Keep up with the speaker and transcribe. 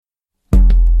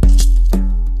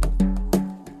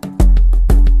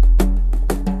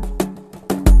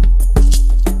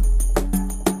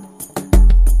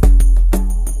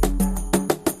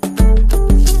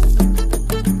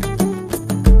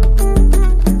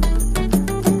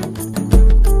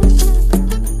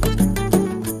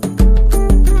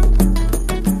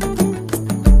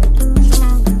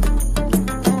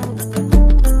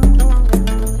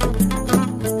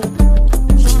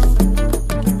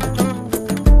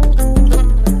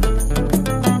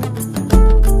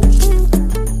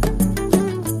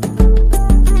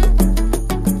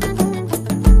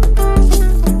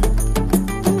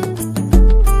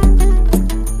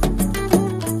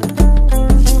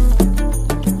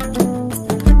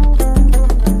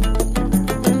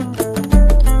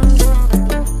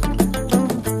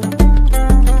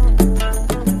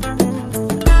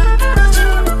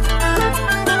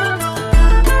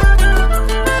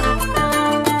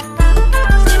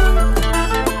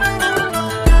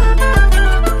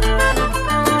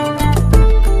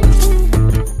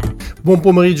Buon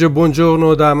pomeriggio e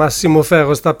buongiorno da Massimo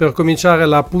Ferro. Sta per cominciare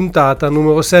la puntata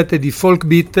numero 7 di Folk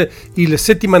Beat, il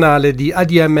settimanale di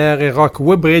ADMR Rock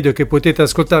Web Radio che potete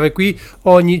ascoltare qui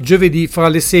ogni giovedì fra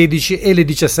le 16 e le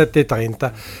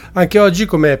 17.30. Anche oggi,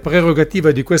 come prerogativa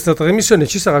di questa trasmissione,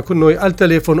 ci sarà con noi al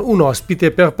telefono un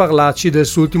ospite per parlarci del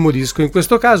suo ultimo disco. In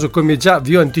questo caso, come già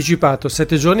vi ho anticipato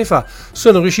 7 giorni fa,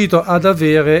 sono riuscito ad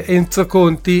avere Enzo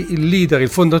Conti, il leader, il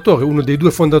fondatore, uno dei due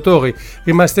fondatori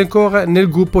rimasti ancora nel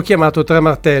gruppo chiamato Tre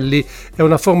Martelli. È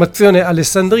una formazione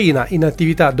alessandrina in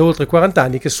attività da oltre 40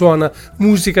 anni che suona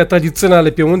musica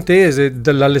tradizionale piemontese,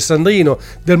 dell'alessandrino,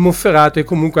 del Monferrato e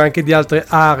comunque anche di altre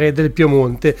aree del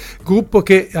Piemonte. Gruppo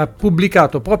che ha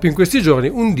pubblicato proprio in questi giorni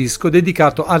un disco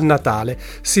dedicato al Natale.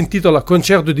 Si intitola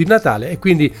Concerto di Natale e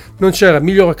quindi non c'era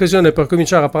migliore occasione per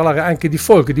cominciare a parlare anche di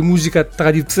folk, di musica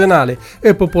tradizionale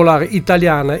e popolare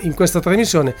italiana in questa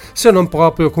trasmissione, se non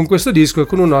proprio con questo disco e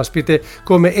con un ospite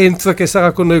come Enzo, che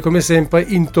sarà con noi come sempre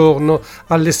intorno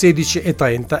alle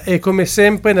 16.30. E come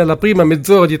sempre nella prima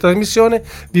mezz'ora di trasmissione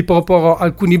vi proporrò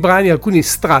alcuni brani, alcuni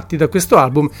estratti da questo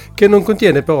album, che non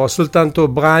contiene però soltanto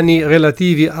brani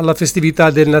relativi alla festività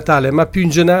del Natale, ma più in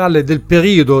generale del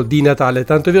periodo di Natale,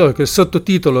 tanto è vero che il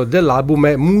sottotitolo dell'album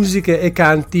è Musiche e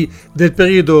canti del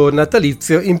periodo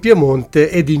natalizio in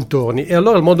Piemonte e dintorni. E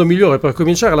allora il modo migliore per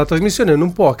cominciare la trasmissione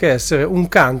non può che essere un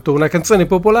canto, una canzone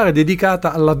popolare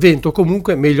dedicata all'avvento, o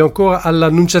comunque meglio ancora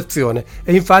all'annunciazione,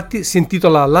 e infatti si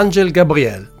intitola L'Angel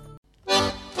Gabriel.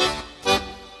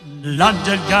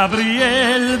 L'Angel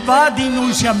Gabriel va di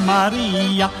nunzia a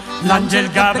Maria, l'Angel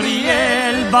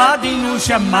Gabriel va di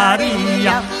nunzia a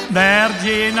Maria,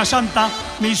 Vergine Santa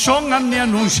mi son anni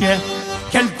annunzie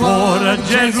che il cuore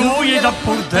Gesù è da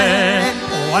portare.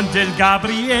 Oh Angel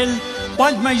Gabriel,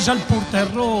 quando mai al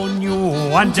porterogno,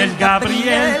 oh Angel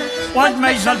Gabriel, quando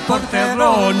mai al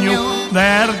porterogno,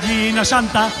 Vergine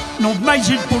Santa non mai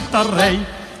il porterei,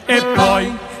 e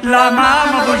poi la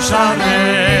mamma voi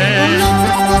sarei.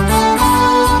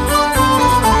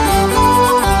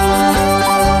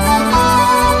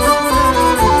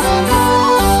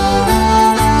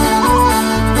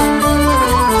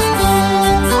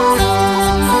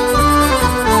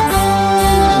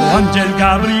 Angel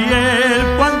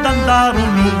Gabriel, quando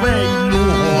andarono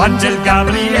vello, Angel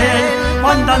Gabriel,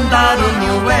 quando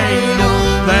andarono vello,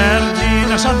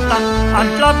 Vergine Santa,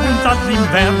 alla punta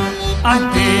d'inverno,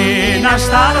 appena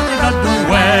stati da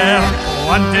due.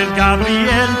 Oh Angel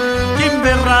Gabriel, chi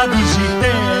verrà a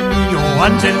visitemi, oh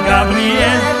Angel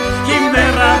Gabriel, chi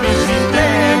verrà a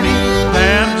visitemi,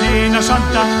 Vergine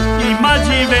Santa, i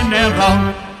magi vennerò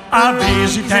a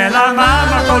visitare la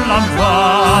mamma con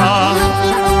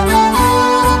l'enfant.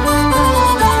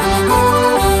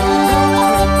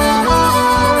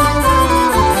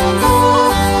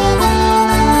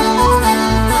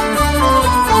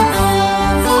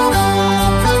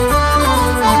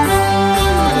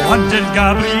 Angel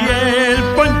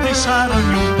Gabriel, quanti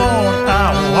saranno in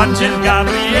porta, oh Angel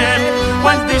Gabriel,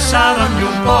 quanti saranno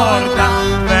in porta,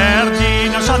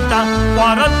 Vergine Santa,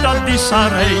 40 di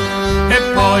sarei, e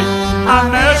poi a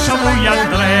messa voi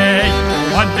andrei.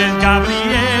 Oh Angel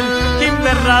Gabriel, chi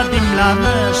verrà di la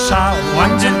messa, oh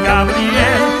Angel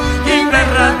Gabriel, chi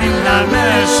verrà di la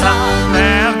messa,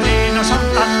 Vergine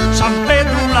Santa, San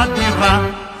Pedro la dirà,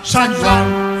 San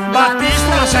Juan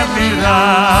Battista la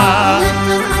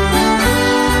servirà.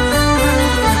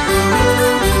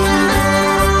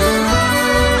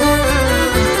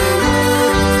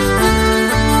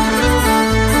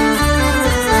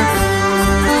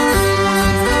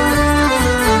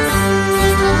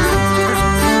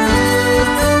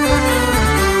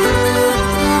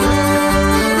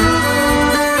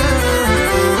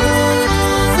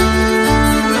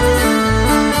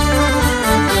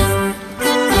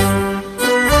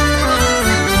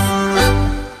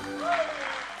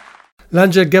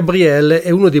 L'Angel Gabriel è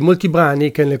uno dei molti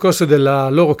brani che nel corso della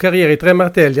loro carriera i Tre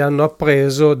Martelli hanno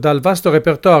appreso dal vasto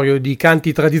repertorio di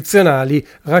canti tradizionali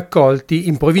raccolti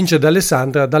in provincia di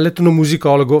Alessandria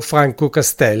dall'etnomusicologo Franco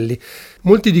Castelli.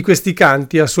 Molti di questi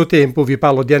canti a suo tempo, vi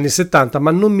parlo di anni 70,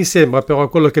 ma non mi sembra però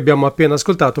quello che abbiamo appena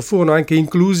ascoltato, furono anche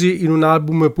inclusi in un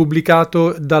album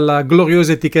pubblicato dalla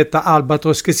gloriosa etichetta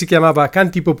Albatros che si chiamava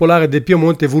Canti Popolari del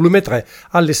Piemonte volume 3,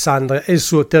 Alessandria e il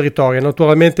suo territorio.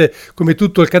 Naturalmente, come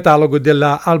tutto il catalogo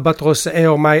della Albatros, è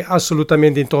ormai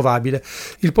assolutamente introvabile.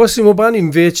 Il prossimo brano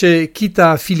invece,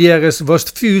 Chita Filieres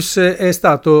Vost Fus, è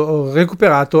stato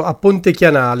recuperato a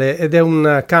Pontechianale ed è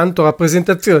un canto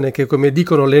rappresentazione che, come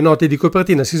dicono le note di copertina,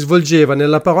 si svolgeva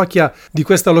nella parrocchia di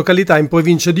questa località in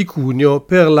provincia di Cuneo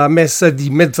per la messa di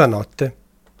mezzanotte.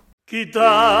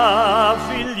 Chita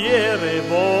filiere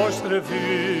vostre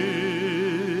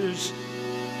fus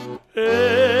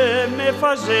e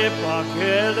faceva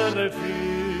che le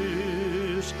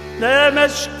refus ne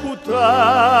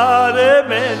m'escutare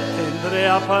mentre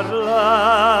a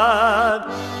parlare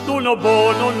d'uno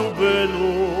buono, un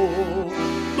bello,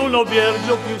 d'uno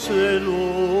viergio più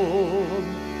cielo.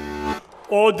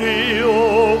 O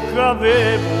Dio che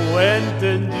avevo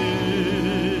inteso,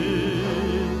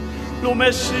 lo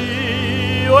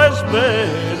Messio è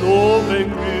svelo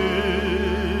vengu,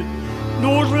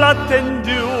 nus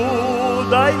l'attendiu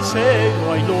dai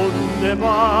sego ai non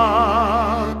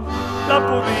va, la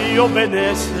pur io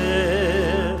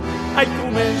benesse, ai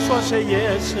comenzo a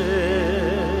seiese,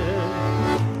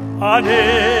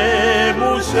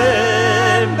 anemus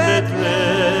in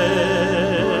Betlem,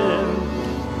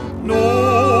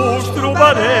 nus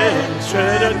trubarem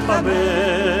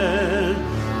certamente,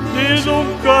 dis un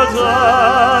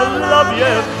casal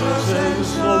abierto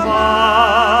senso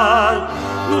mal,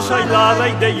 lu sai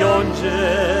ladai degli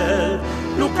angel,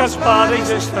 lu caspare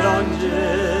se strange,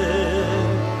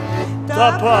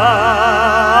 da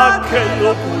pa che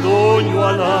lo culogno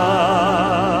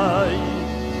alai,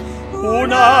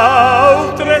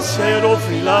 un'altra sero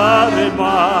filare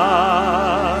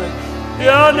mai, e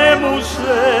anemus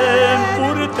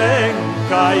pur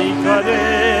tenca i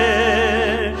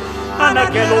cadere, Ana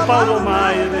che lo paolo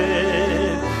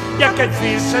maire, ya che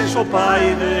il senso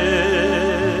paire.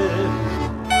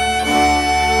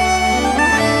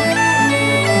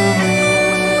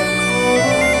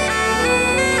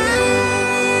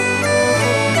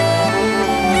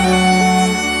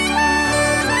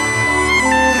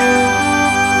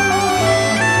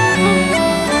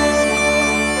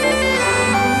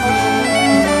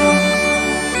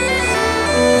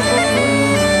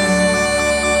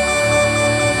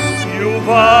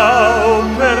 Vau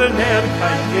per nerca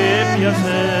che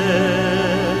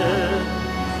piacer,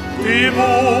 ti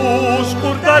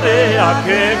buscurtare a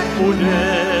che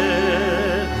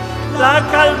pune, la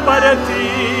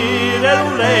calparetire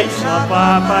lei sa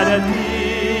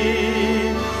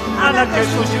paparati, alla che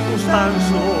su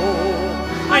circostanzo,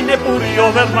 ai neppur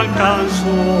io ver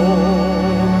mancanzo,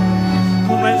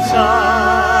 come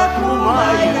sa tu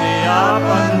mai ne a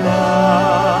parlare.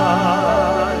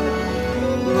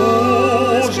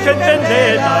 Che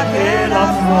tendeta che la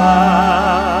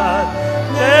fa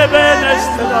deve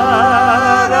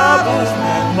nestrare a vos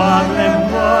ne parle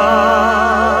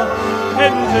qua e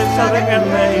non si sa che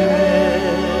meire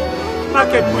ma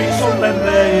che qui son ben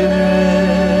meire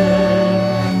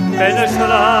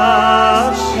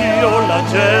penestrasio la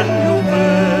gente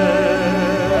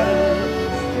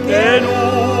che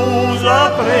nos ha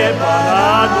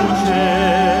preparato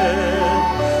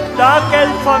da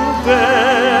quel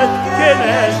fantet che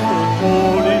nestor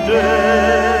polide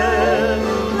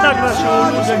la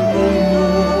graciolo del mondo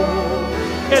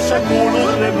e sicuro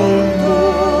del mondo.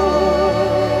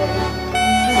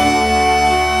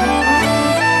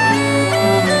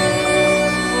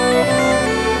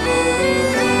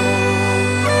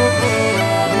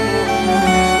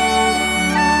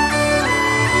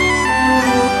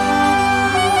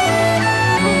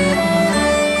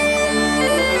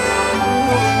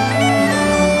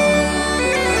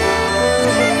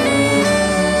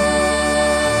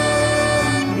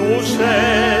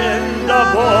 Senda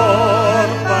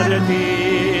borba di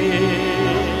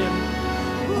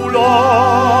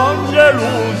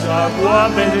l'angelusa qua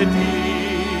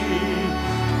benedì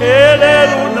e le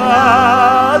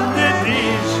lunate di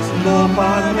lo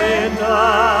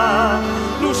parreta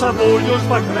lo savoglio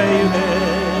fa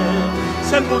credere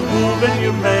sempre un dove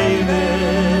io bene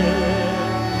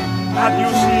addio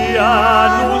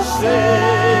sia lo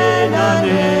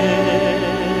senane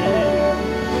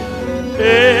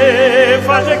e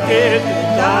fate che ti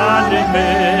danno me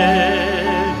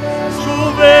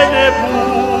su bene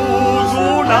bus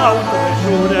un'altra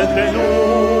giure te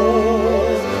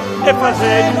noi e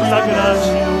fate la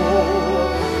grazia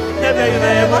e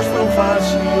veire vostro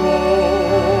fascio.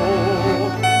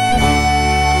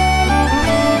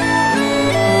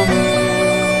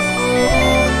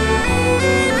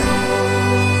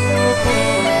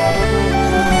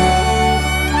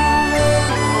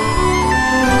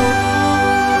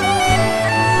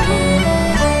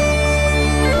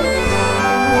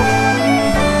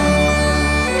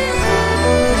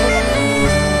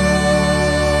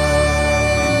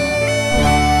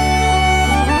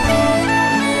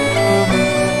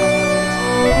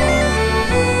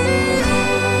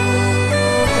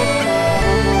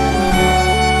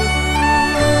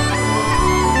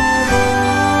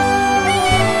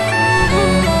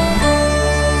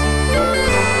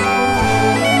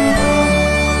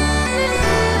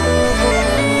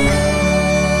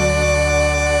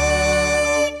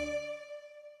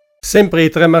 Sempre i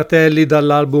Tre Martelli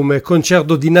dall'album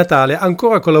Concerto di Natale,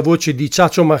 ancora con la voce di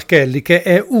Ciacio Marchelli, che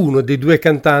è uno dei due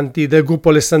cantanti del gruppo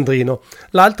alessandrino.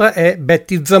 L'altra è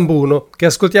Betty Zambruno, che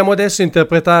ascoltiamo adesso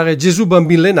interpretare Gesù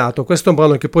Bambin Lenato. Questo è un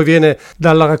brano che proviene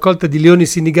dalla raccolta di Leoni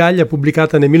Sinigaglia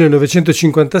pubblicata nel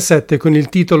 1957 con il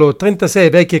titolo 36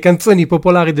 vecchie canzoni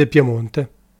popolari del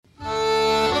Piemonte.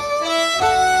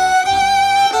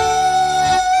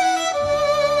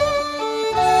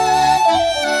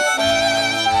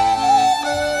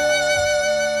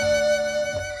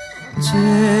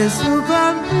 Gesù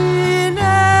bambino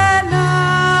è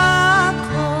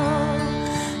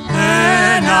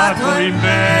nato in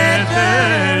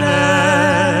Betlemme,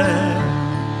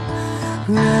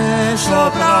 e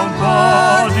sopra un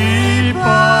po' di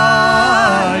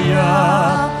paia,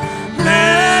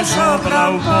 e sopra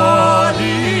un po'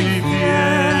 di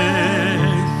fiel,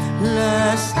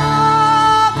 le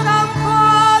sopra un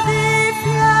po' di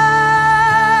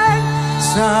fiel,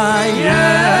 sai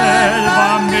il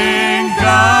bambino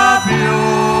capiuna,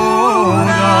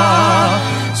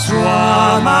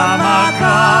 sua mamma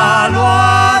che lo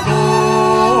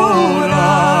adora,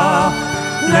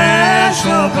 le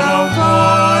sopra un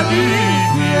po' di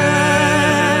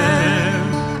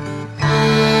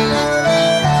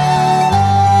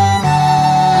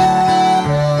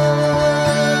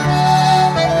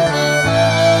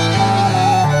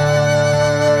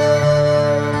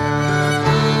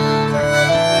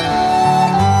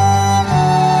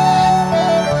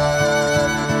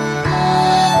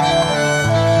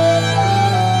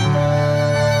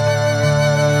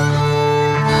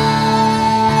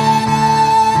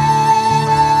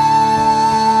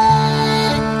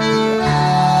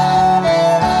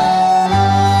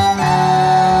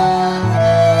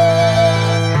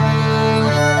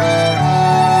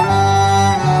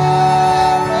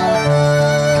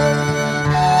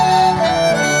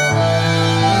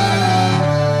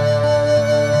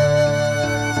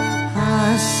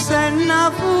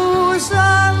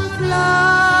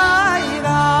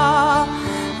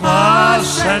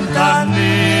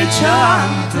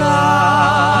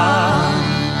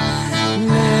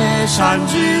San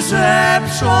Giuseppe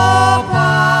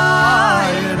sopare,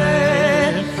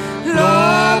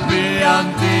 lo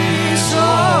pianti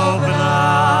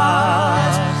sopra,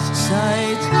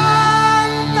 sei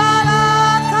canta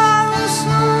la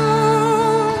canzone,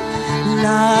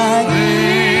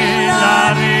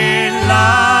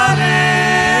 la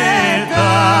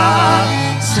retta,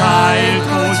 sai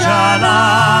tu già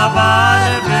la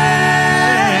barbetta,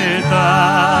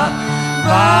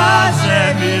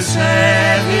 base mi sei.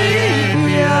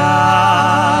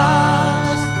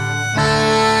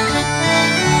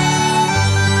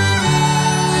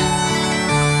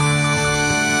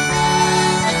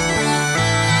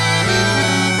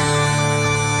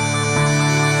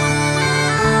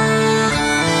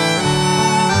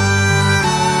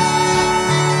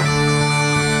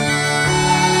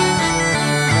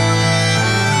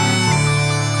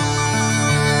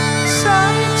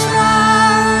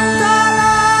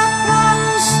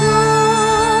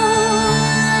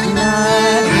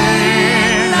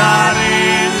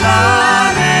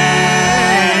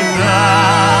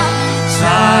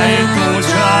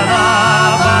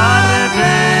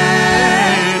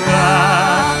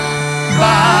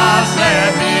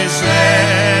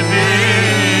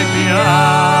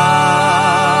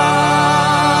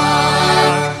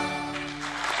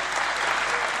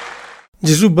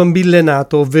 Gesù Bambin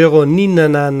Lenato, ovvero Ninna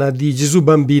Nanna di Gesù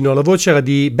Bambino. La voce era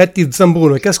di Betty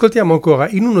Zambruno, che ascoltiamo ancora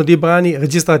in uno dei brani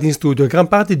registrati in studio. Gran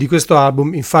parte di questo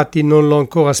album, infatti non l'ho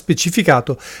ancora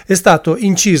specificato, è stato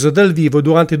inciso dal vivo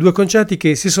durante due concerti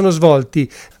che si sono svolti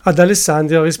ad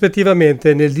Alessandria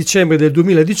rispettivamente nel dicembre del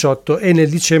 2018 e nel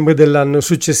dicembre dell'anno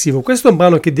successivo. Questo è un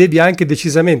brano che devia anche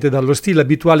decisamente dallo stile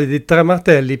abituale dei Tre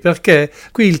Martelli, perché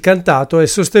qui il cantato è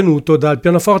sostenuto dal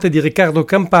pianoforte di Riccardo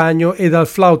Campagno e dal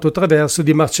flauto traverso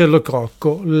di Marcello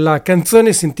Crocco. La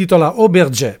canzone si intitola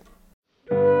Aubergé.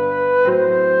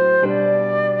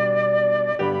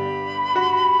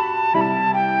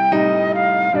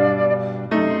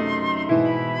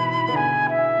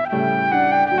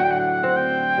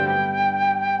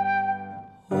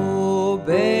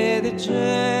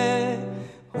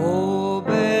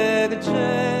 Aubergé,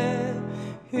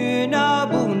 una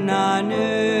buona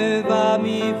nuova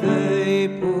mi veuille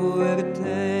pour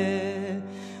te.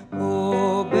 Aubergé,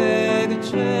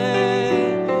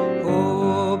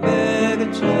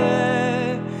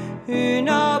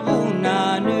 una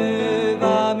buona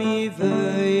nuova mi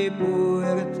veuille pour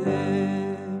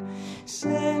te.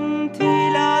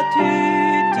 Sentila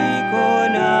tutti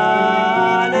con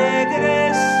allegrezza,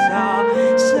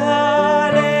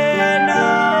 serena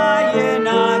e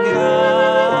una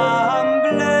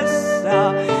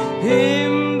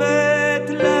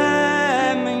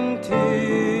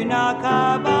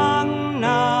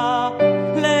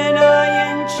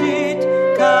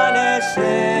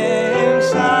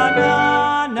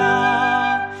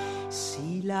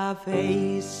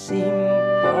feisim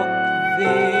poc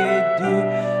vedu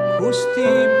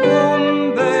custi bum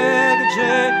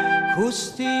berge,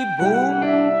 custi bum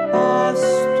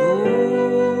pastor,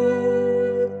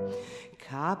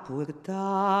 ca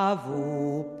purtavu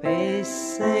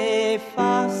pesse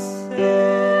fasse,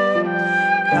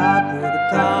 ca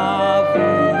purtavu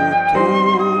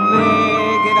tume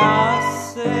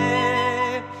grasse,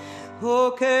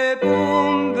 o che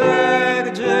bum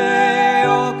berge,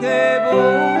 o che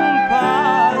bum pastor.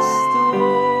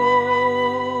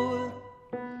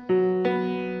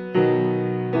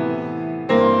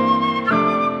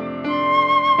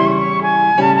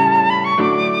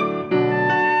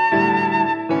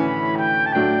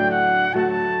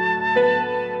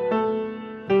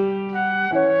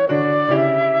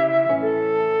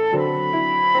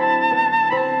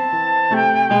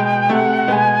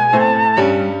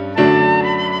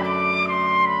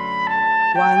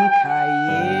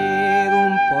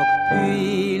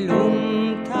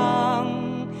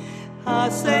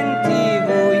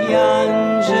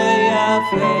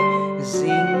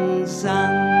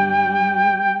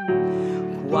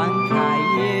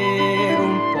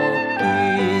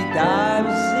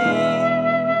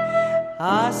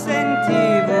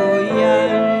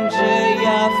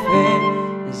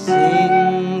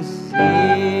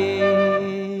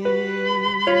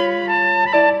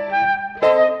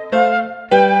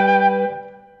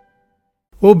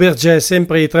 Berger,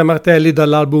 sempre i tre martelli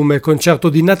dall'album Concerto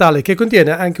di Natale, che contiene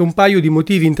anche un paio di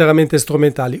motivi interamente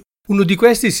strumentali. Uno di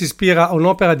questi si ispira a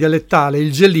un'opera dialettale,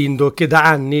 il Gelindo, che da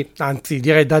anni, anzi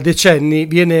direi da decenni,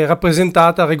 viene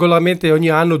rappresentata regolarmente ogni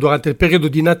anno durante il periodo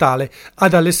di Natale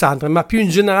ad Alessandria, ma più in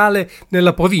generale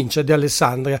nella provincia di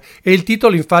Alessandria, e il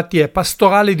titolo infatti è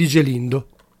Pastorale di Gelindo.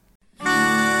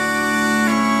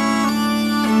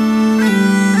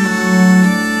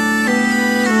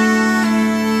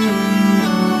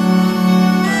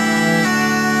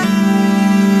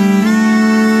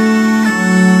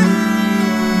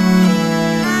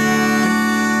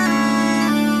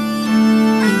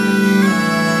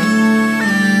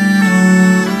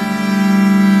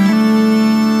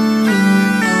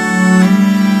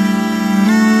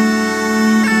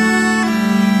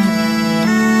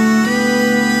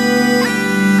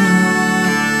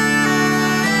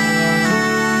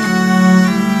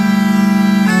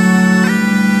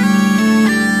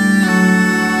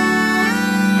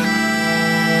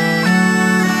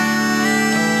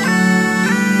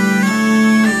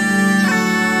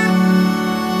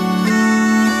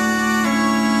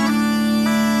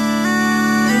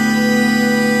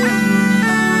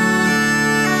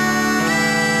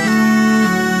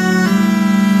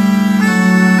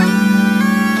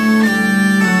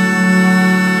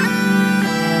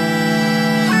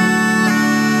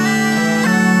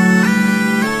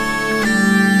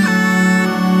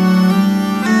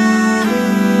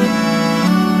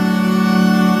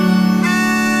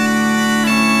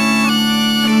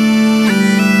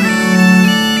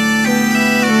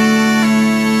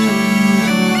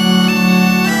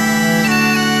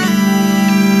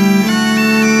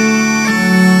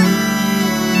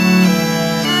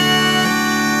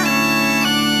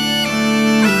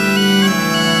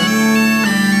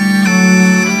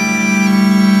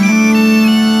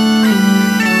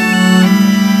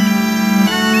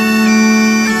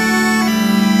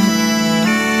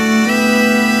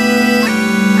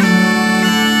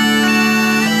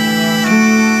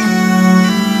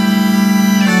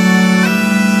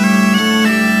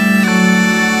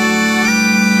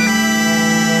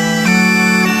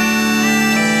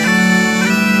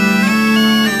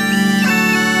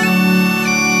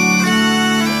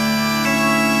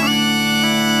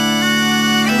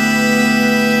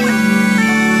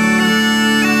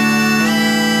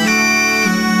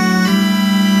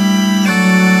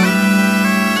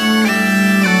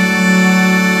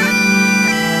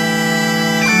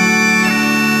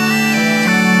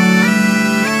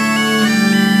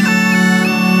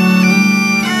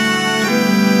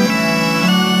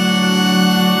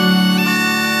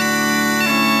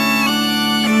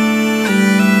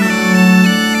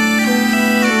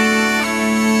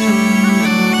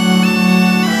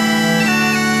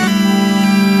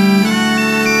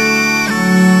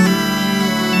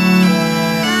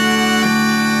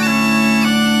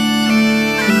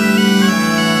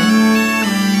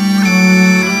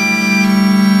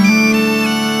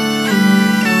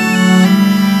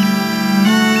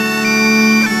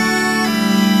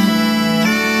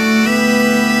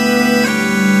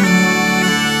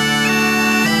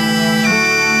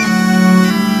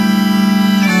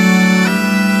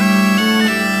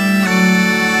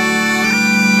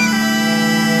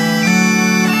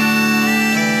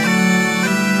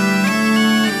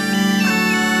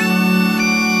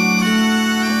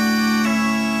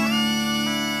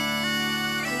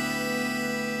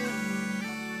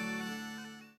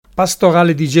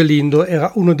 Pastorale di Gelindo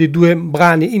era uno dei 2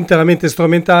 brani interamente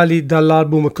strumentali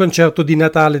dall'album Concerto di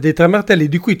Natale dei Tre Martelli,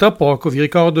 di cui tra poco, vi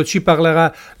ricordo, ci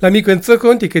parlerà l'amico Enzo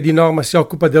Conti, che di norma si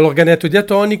occupa dell'organetto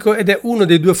diatonico ed è uno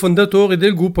dei 2 fondatori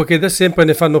del gruppo che da sempre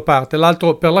ne fanno parte.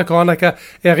 L'altro, per la cronaca,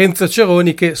 è Renzo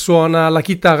Ceroni, che suona la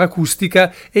chitarra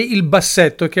acustica e il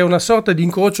bassetto, che è una sorta di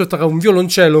incrocio tra un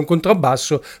violoncello e un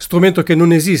contrabbasso, strumento che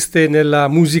non esiste nella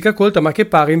musica colta ma che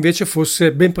pare invece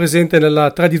fosse ben presente nella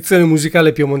tradizione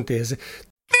musicale piemontese.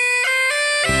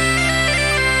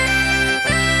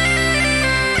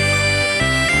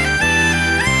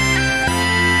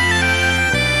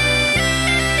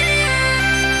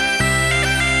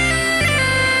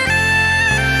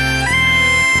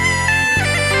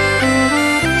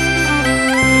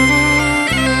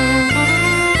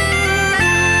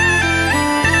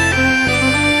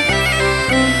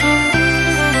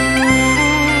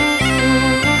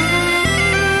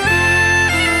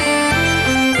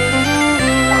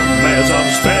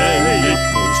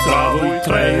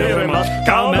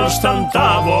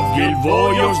 Stantavo il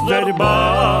voio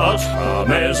sderbat, a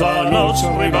mezzanotte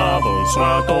arrivava un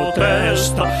sato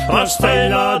testa, la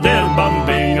stella del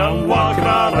bambino in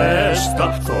guacra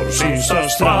resta, forse in sa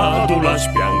stradula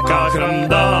spianca che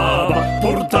andava,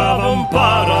 portava un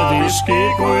paradischi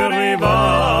cui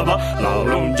arrivava, la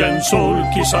lunga in sol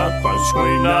chissà quanto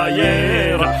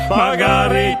era,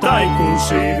 magari tai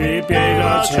consigli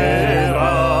piega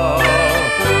c'era.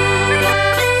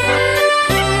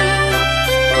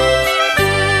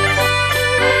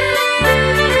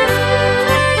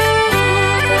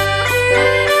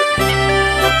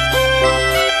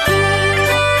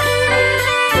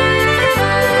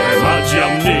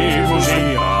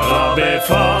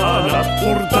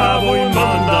 Portavo in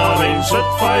mandarin se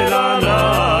fai la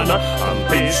nana,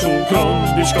 ampi su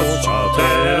con biscocciate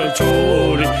e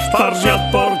ciuli, sparsiat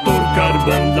porto il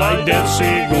carbon dai del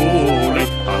sicuri,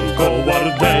 anco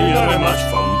guardare ma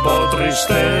fa un po'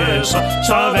 tristezza,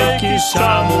 sa vecchi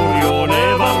sa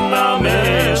murione vanna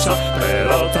messa,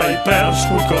 però tra i pers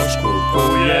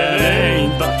cui è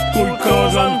lenta, cui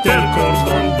cosa anter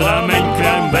cordon da men che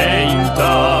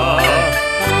inventa.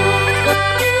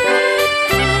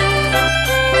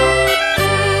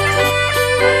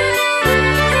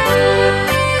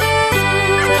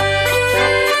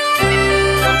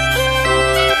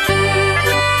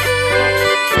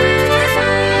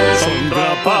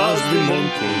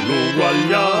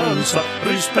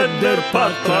 Rispedder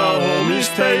patta o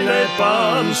mistei le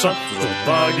panza, tu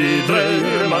paghi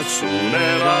dre ma su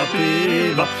ne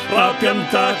rapiva, la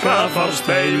pianta crafar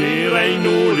stei lire in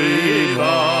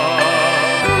uliva.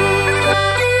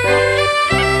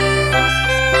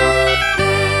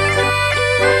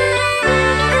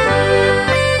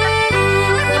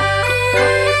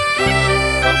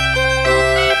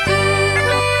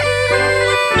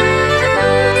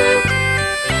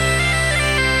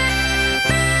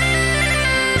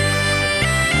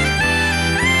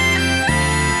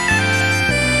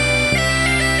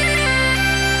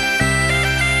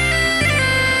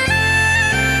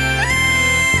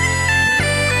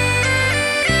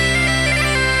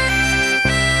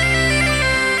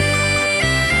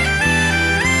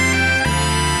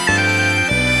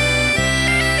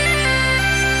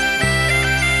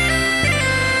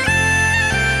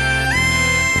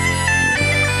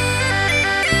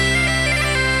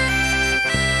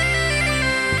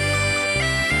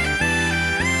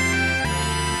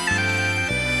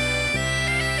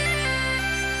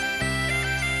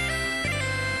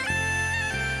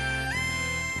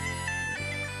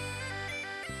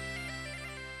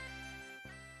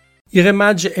 Il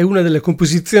Remage è una delle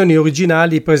composizioni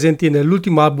originali presenti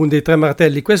nell'ultimo album dei Tre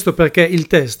Martelli, questo perché il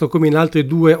testo, come in altre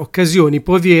 2 occasioni,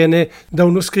 proviene da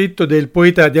uno scritto del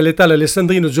poeta dialettale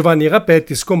alessandrino Giovanni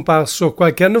Rapetti, scomparso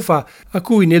qualche anno fa, a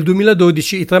cui nel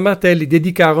 2012 i Tre Martelli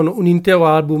dedicarono un intero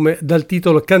album dal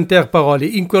titolo Canter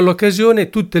Paroli. In quell'occasione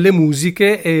tutte le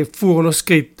musiche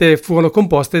furono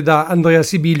composte da Andrea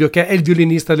Sibiglio, che è il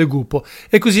violinista del gruppo,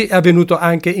 e così è avvenuto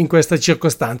anche in questa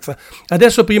circostanza.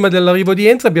 Adesso, prima dell'arrivo di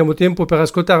Enzo, abbiamo tempo per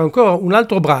ascoltare ancora un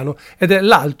altro brano, ed è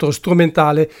l'altro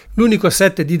strumentale, l'unico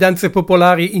set di danze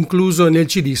popolari incluso nel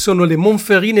CD. Sono le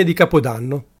Monferrine di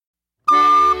Capodanno.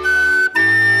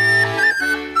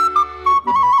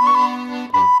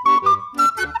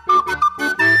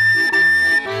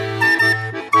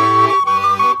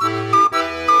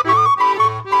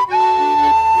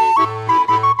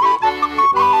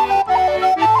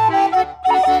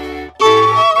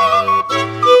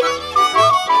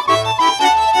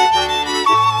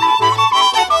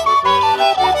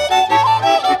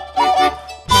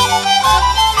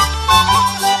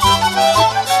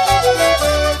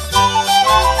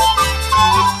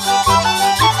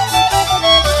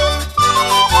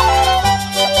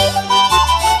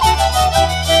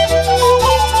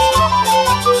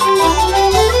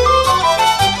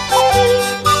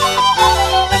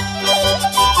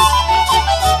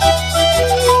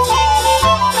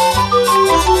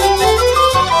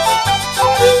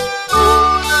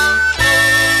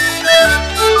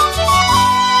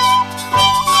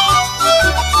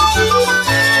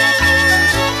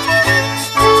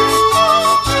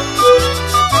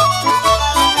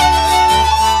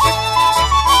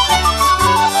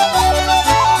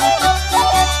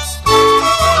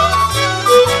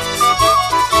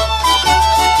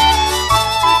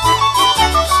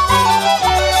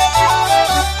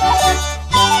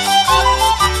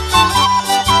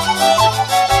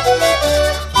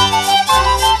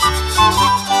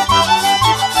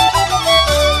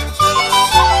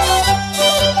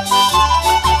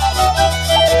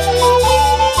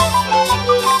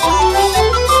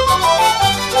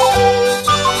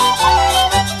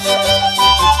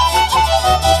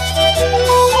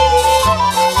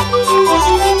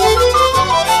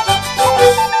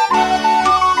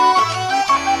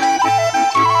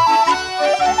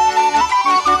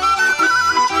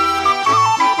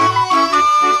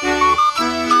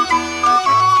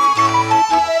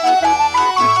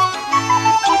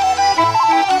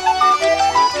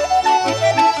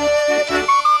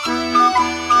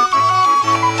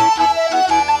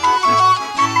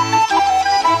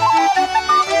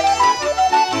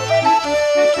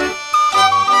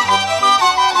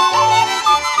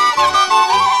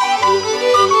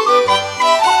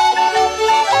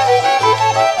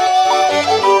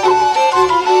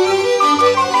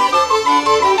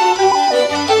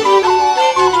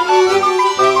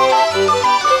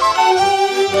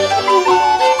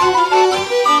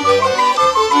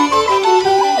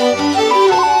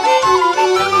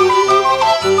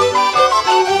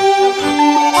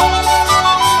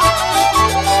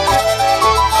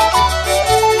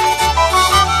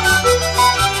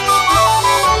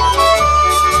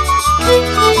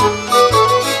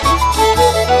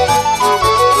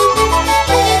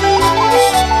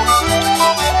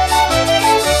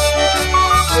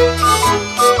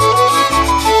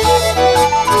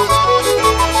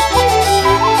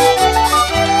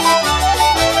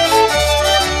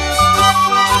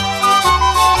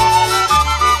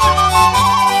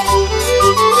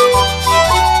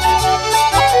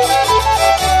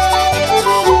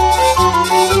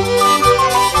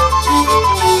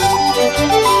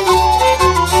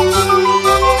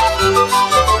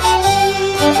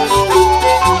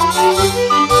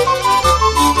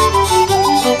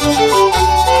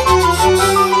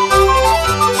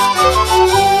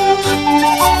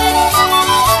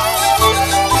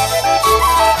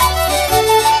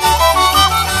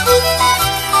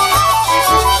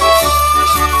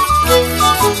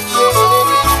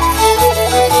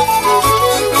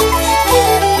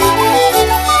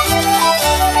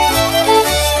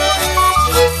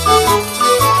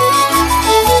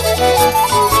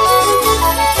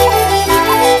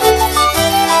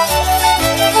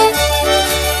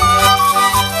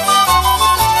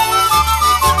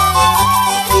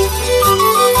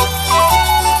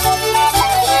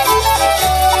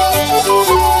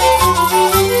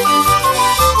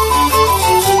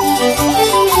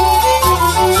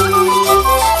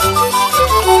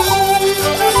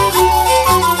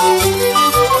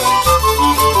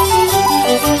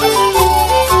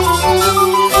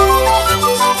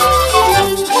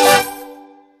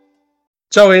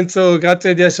 Ciao Enzo,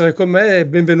 grazie di essere con me e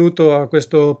benvenuto a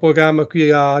questo programma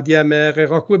qui a ADMR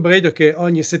Rock Web Radio che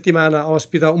ogni settimana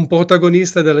ospita un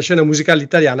protagonista della scena musicale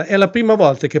italiana. È la prima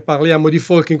volta che parliamo di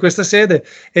folk in questa sede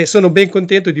e sono ben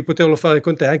contento di poterlo fare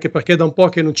con te, anche perché è da un po'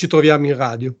 che non ci troviamo in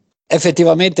radio.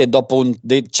 Effettivamente,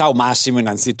 ciao Massimo,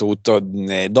 innanzitutto,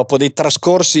 dopo dei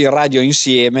trascorsi in radio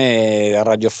insieme,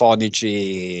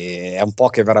 radiofonici, è un po'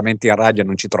 che veramente in radio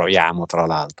non ci troviamo, tra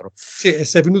l'altro. Sì, e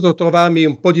sei venuto a trovarmi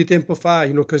un po' di tempo fa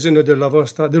in occasione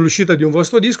dell'uscita di un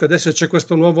vostro disco, adesso c'è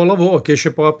questo nuovo lavoro che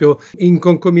esce proprio in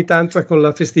concomitanza con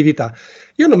la festività.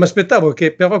 Io non mi aspettavo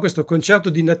che però questo concerto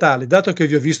di Natale, dato che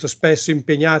vi ho visto spesso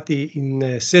impegnati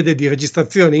in sede di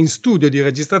registrazione, in studio di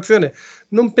registrazione,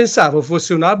 non pensavo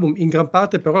fosse un album in gran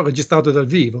parte però registrato dal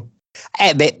vivo.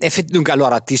 Dunque,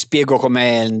 allora ti spiego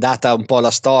com'è andata un po'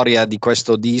 la storia di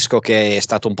questo disco, che è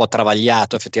stato un po'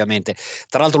 travagliato effettivamente.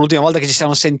 Tra l'altro l'ultima volta che ci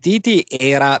siamo sentiti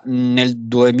era nel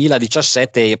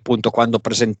 2017, appunto quando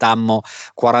presentammo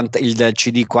il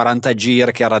CD 40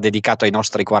 Gir, che era dedicato ai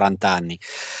nostri 40 anni.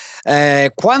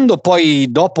 Quando poi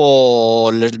dopo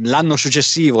l'anno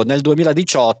successivo, nel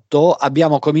 2018,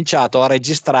 abbiamo cominciato a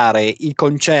registrare i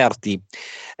concerti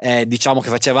diciamo che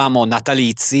facevamo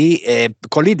natalizi,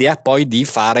 con l'idea poi di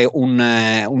fare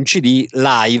un CD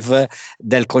live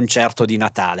del concerto di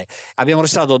Natale. Abbiamo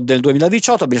registrato nel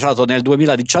 2018, abbiamo registrato nel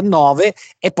 2019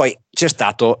 e poi c'è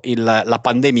stato la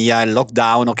pandemia, il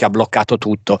lockdown che ha bloccato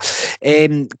tutto.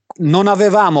 Non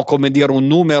avevamo, come dire, un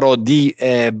numero di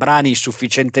brani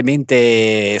sufficienti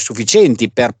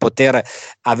per poter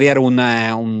avere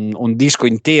un disco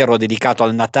intero dedicato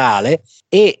al Natale,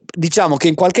 e diciamo che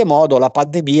in qualche modo la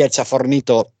pandemia ci ha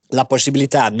fornito la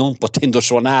possibilità, non potendo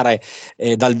suonare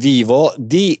dal vivo,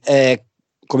 di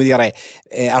come dire,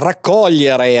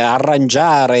 raccogliere,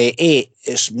 arrangiare e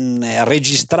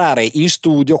registrare in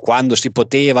studio quando si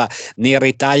poteva, nei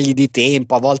ritagli di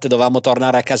tempo. A volte dovevamo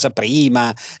tornare a casa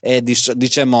prima,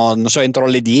 diciamo, non so, entro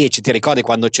le 10, ti ricordi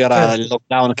quando c'era il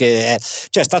lockdown, che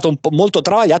cioè è stato un po' molto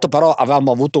travagliato, però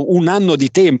avevamo avuto un anno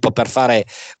di tempo per fare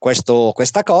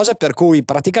questa cosa, per cui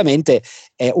praticamente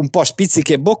un po'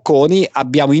 spizzichi e bocconi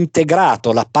abbiamo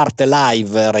integrato la parte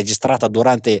live registrata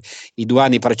durante i 2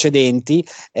 anni precedenti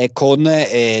con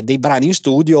dei brani in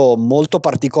studio molto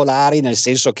particolari, nel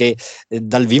senso che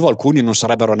dal vivo alcuni non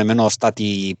sarebbero nemmeno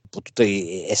stati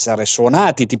potuti essere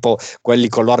suonati, tipo quelli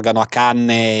con l'organo a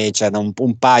canne, c'erano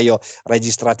un paio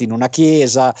registrati in una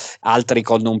chiesa, altri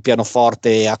con un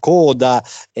pianoforte a coda,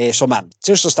 insomma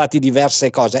ci sono stati diverse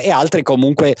cose, e altri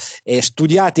comunque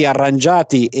studiati,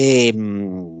 arrangiati e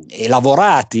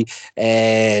lavorati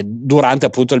durante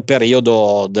appunto il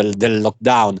periodo del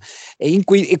lockdown, e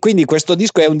quindi questo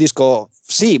disco è un disco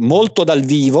sì molto dal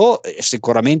vivo,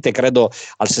 sicuramente credo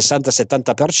al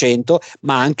 60-70%,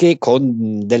 ma anche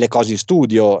con delle cose in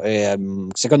studio,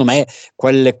 secondo me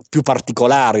quelle più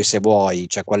particolari, se vuoi,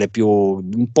 cioè quelle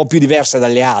un po' più diverse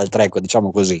dalle altre, ecco,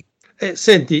 diciamo così.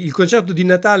 Senti, il concerto di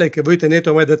Natale che voi tenete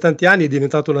ormai da tanti anni è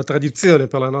diventato una tradizione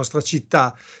per la nostra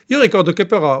città. Io ricordo che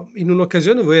però in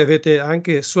un'occasione voi avete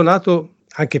anche suonato,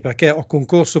 anche perché ho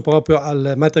concorso proprio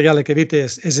al materiale che avete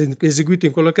eseguito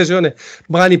in quell'occasione,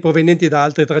 brani provenienti da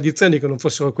altre tradizioni che non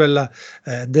fossero quella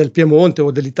del Piemonte o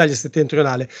dell'Italia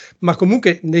settentrionale, ma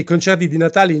comunque nei concerti di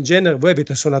Natale in genere voi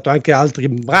avete suonato anche altri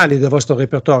brani del vostro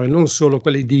repertorio, non solo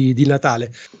quelli di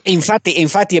Natale. E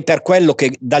infatti è per quello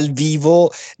che dal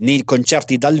vivo, nei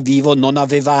concerti dal vivo, non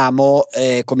avevamo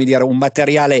come dire, un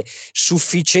materiale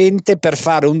sufficiente per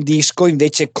fare un disco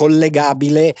invece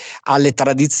collegabile alle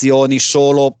tradizioni solo,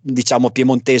 diciamo,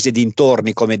 piemontesi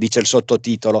dintorni, come dice il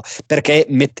sottotitolo, perché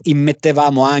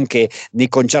immettevamo anche nei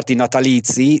concerti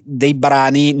natalizi dei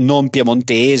brani non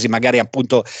piemontesi, magari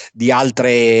appunto di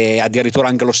altre, addirittura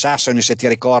anglosassoni, se ti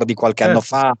ricordi, qualche anno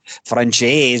fa,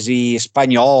 francesi,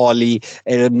 spagnoli,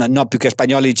 no, più che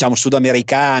spagnoli, diciamo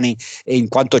sudamericani, e in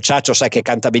quanto Ciaccio sai che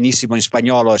canta benissimo in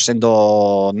spagnolo,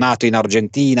 essendo nato in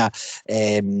Argentina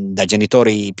da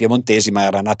genitori piemontesi, ma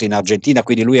era nato in Argentina,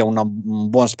 quindi lui è un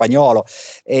buon spagnolo.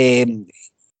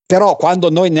 Però quando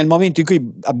noi, nel momento in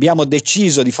cui abbiamo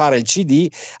deciso di fare il CD,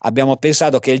 abbiamo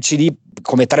pensato che il CD,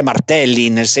 come tre martelli,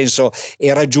 nel senso,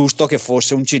 era giusto che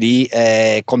fosse un CD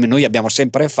come noi abbiamo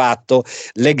sempre fatto,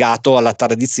 legato alle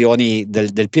tradizioni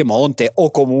del Piemonte, o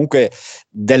comunque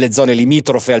delle zone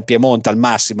limitrofe al Piemonte al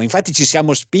massimo. Infatti ci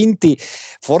siamo spinti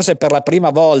forse per la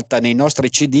prima volta nei nostri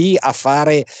CD a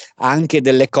fare anche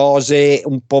delle cose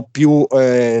un po' più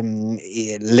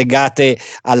legate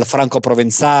al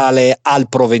franco-provenzale, al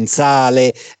provenzale,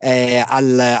 provenzale,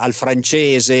 al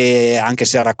francese, anche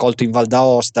se è raccolto in Val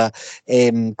d'Aosta,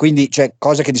 quindi cioè,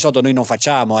 cose che di solito noi non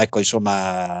facciamo, ecco,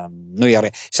 insomma, noi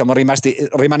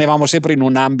rimanevamo sempre in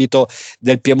un ambito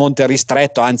del Piemonte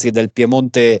ristretto, anzi del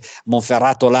Piemonte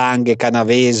Monferrato, Langhe,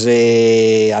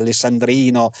 Canavese,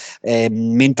 Alessandrino,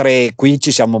 mentre qui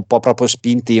ci siamo un po' proprio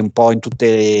spinti un po' in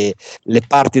tutte le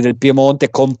parti del Piemonte,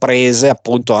 comprese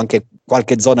appunto anche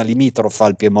qualche zona limitrofa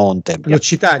al Piemonte.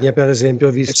 L'Occitania, per esempio,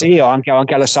 ho visto. Sì,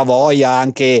 anche la Savoia,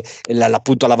 anche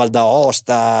appunto la Val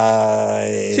d'Aosta.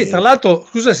 Sì, tra l'altro,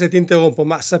 scusa se ti interrompo,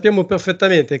 ma sappiamo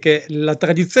perfettamente che la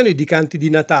tradizione di canti di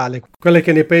Natale, quelle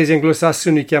che nei paesi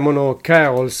anglosassoni chiamano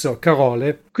carols o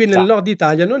carole, qui nel nord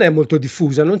Italia non è molto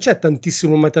diffusa, non c'è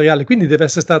tantissimo materiale, quindi deve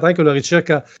essere stata anche una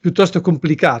ricerca piuttosto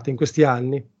complicata in questi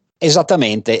anni.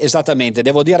 Esattamente.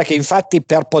 Devo dire che infatti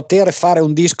per poter fare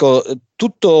un disco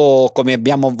tutto come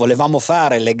volevamo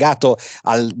fare, legato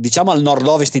al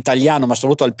nord-ovest italiano, ma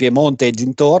soprattutto al Piemonte e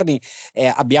dintorni,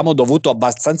 abbiamo dovuto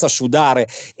abbastanza sudare,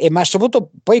 ma soprattutto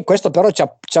poi questo però ci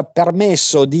ha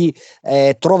permesso di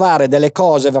trovare delle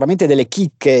cose, veramente delle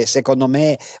chicche, secondo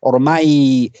me,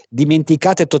 ormai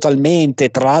dimenticate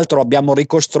totalmente. Tra l'altro abbiamo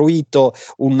ricostruito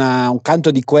un canto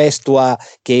di Questua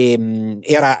che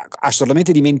era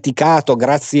assolutamente dimenticato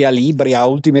grazie a libri, a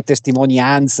ultime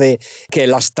testimonianze, che è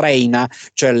la Streina,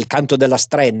 cioè il canto della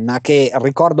strenna, che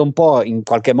ricorda un po' in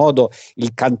qualche modo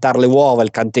il cantar le uova,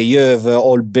 il canteieuve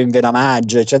o il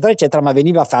benvenamage, eccetera eccetera, ma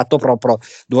veniva fatto proprio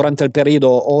durante il periodo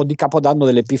o di Capodanno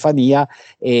dell'Epifania,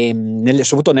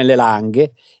 soprattutto nelle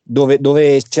Langhe,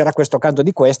 dove c'era questo canto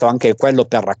di questo, anche quello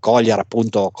per raccogliere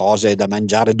appunto cose da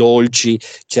mangiare, dolci,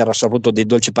 c'era soprattutto dei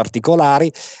dolci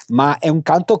particolari, ma è un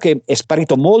canto che è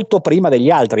sparito molto prima degli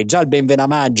altri. Già il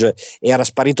benvenamage era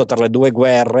sparito tra le due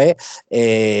guerre,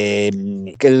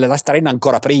 che la strenna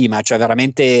ancora prima, cioè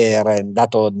veramente era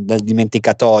andato nel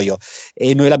dimenticatoio,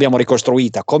 e noi l'abbiamo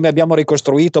ricostruita, come abbiamo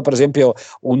ricostruito per esempio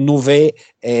un nouvé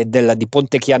di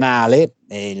Ponte Chianale,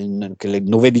 il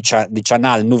nouvé di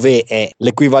Cianal. Nouvé è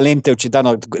l'equivalente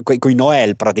occitano coi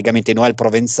Noël, praticamente i Noël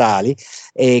provenzali,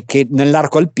 che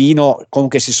nell'arco alpino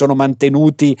comunque si sono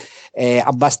mantenuti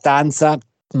abbastanza.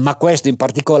 Ma questo in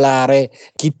particolare,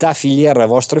 Chita filière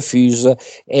vostre fuse,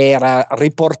 era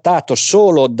riportato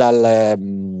solo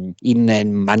in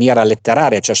maniera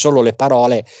letteraria, cioè solo le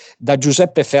parole, da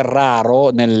Giuseppe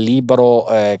Ferraro nel libro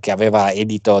che aveva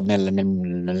edito nel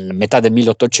metà del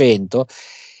 1800,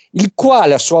 il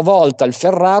quale a sua volta, il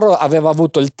Ferraro, aveva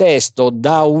avuto il testo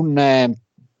da una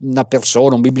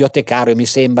persona, un bibliotecario mi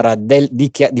sembra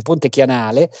di Ponte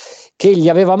Chianale, che gli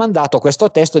aveva mandato questo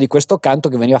testo di questo canto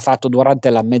che veniva fatto durante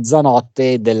la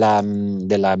mezzanotte della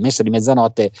messa di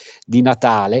mezzanotte di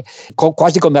Natale,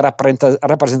 quasi come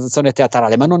rappresentazione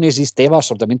teatrale, ma non esisteva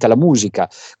assolutamente la musica.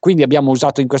 Quindi abbiamo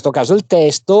usato in questo caso il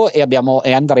testo e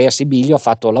Andrea Sibilio ha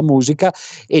fatto la musica,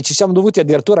 e ci siamo dovuti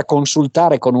addirittura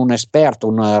consultare con un esperto,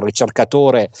 un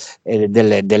ricercatore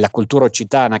della cultura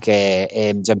occitana, che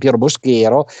è Giampiero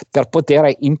Boschero, per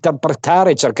poter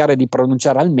interpretare e cercare di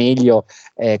pronunciare al meglio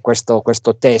questo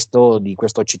testo di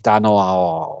questo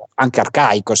occitano anche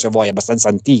arcaico, se vuoi, abbastanza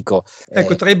antico.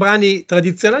 Ecco, tra i brani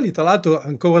tradizionali, tra l'altro,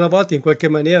 ancora una volta in qualche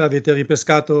maniera avete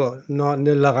ripescato, no,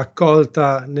 nella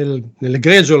raccolta,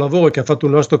 nell'egregio lavoro che ha fatto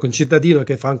un nostro concittadino,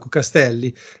 che è Franco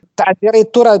Castelli.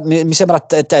 Addirittura mi sembra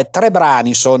tre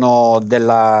brani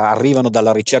arrivano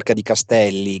dalla ricerca di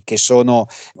Castelli, che sono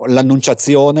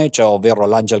l'Annunciazione, cioè ovvero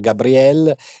l'Angel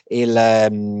Gabriel,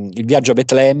 il Viaggio a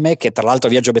Betlemme, che tra l'altro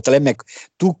Viaggio a Betlemme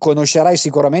tu conoscerai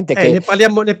sicuramente, che ne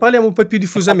parliamo un po' più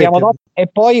diffusamente. E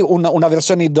poi una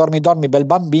versione di Dormi Dormi Bel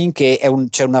Bambin, che è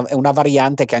una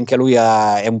variante che anche lui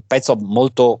è un pezzo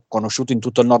molto conosciuto in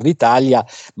tutto il nord Italia,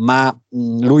 ma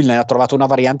lui ne ha trovato una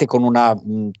variante con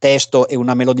un testo e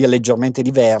una melodia leggermente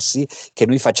diversi, che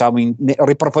noi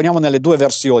riproponiamo nelle due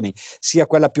versioni, sia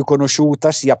quella più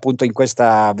conosciuta, sia appunto in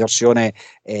questa versione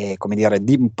come dire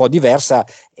un po' diversa,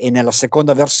 e nella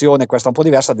seconda versione, questa un po'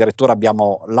 diversa, addirittura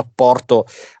abbiamo l'apporto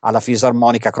alla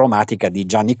fisarmonica cromatica di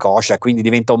Gianni Coscia, quindi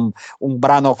diventa un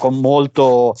brano con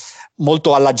molto,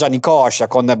 molto alla Gianni Coscia,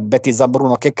 con Betty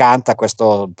Zambruno che canta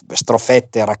queste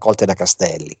strofette raccolte da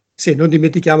Castelli. Sì, non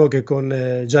dimentichiamo che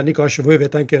con Gianni Coscia voi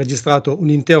avete anche registrato un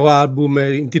intero album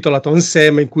intitolato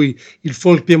Ensemble, in cui il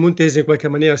folk piemontese in qualche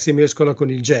maniera si mescola con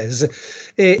il jazz.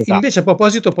 E esatto. Invece, a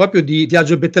proposito proprio di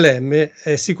Viaggio a Betlemme,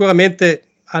 sicuramente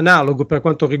analogo per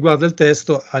quanto riguarda il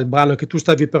testo al brano che tu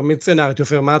stavi per menzionare. Ti ho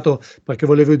fermato perché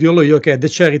volevo dirlo io, che è The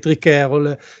Cherry Tree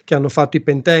Carol, che hanno fatto i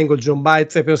Pentangle, John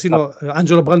Baez e persino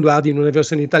Angelo Branduardi in una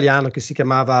versione italiana che si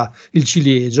chiamava Il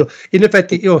Ciliegio. In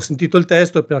effetti io ho sentito il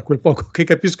testo e per quel poco che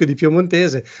capisco di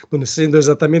piemontese, non essendo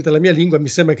esattamente la mia lingua, mi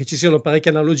sembra che ci siano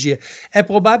parecchie analogie. È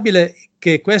probabile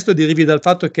che questo derivi dal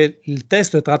fatto che il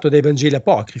testo è tratto dai Vangeli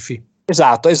apocrifi.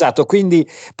 Esatto, quindi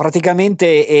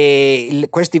praticamente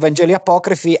questi Vangeli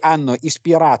apocrifi hanno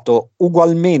ispirato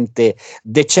ugualmente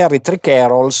The Cherry Tree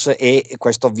Carols e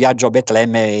questo viaggio a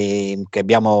Betlemme che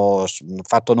abbiamo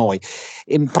fatto noi.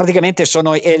 Praticamente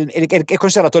è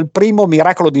considerato il primo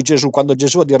miracolo di Gesù, quando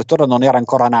Gesù addirittura non era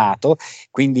ancora nato,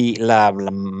 quindi la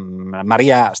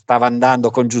Maria stava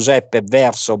andando con Giuseppe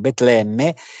verso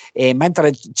Betlemme, e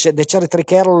mentre The Cherry Tree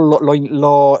Carol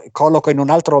lo colloca in un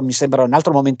altro, mi sembra un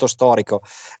altro momento storico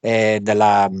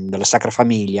della Sacra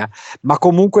Famiglia, ma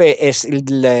comunque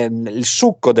il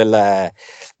succo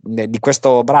di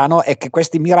questo brano è che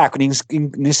questi miracoli,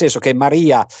 nel senso che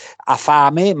Maria ha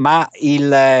fame, ma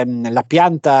la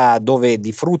pianta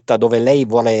di frutta dove lei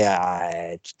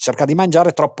vuole cercare di mangiare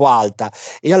è troppo alta,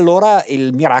 e allora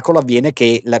il miracolo avviene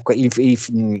che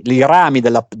i rami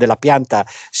della pianta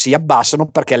si abbassano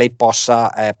perché lei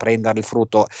possa prendere il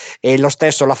frutto, e lo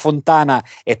stesso la fontana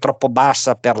è troppo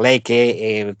bassa per lei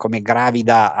che come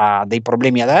gravida ha dei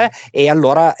problemi, e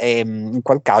allora in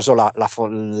quel caso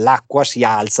l'acqua si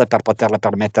alza per poterla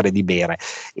permettere di bere.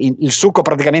 Il succo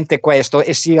praticamente è questo,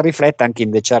 e si riflette anche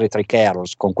in The Cherry Tree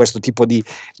Carols con questo tipo di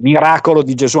miracolo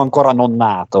di Gesù ancora non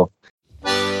nato.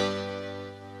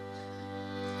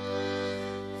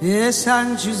 E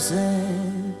San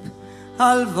Giuseppe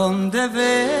al vonde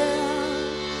vea,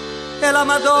 e la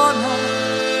Madonna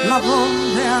la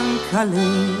vonde anche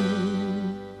lei,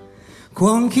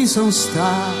 con chi son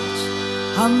stati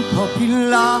un po' più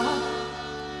là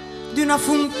di una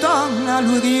fontana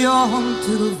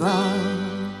l'Oriente trovare,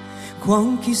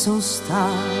 con chi son stati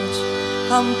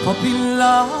un po' più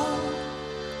là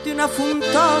di una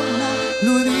fontana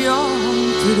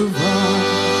l'Oriente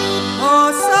trovare.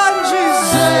 Oh San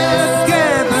Giuseppe,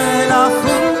 che bella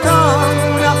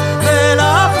fontana,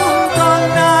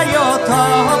 io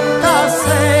tanta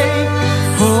sei.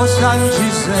 Oh San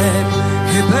Giuseppe,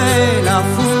 che bella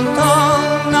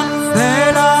fontana,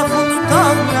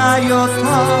 io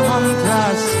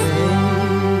tanta sei.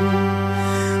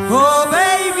 Oh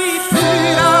baby,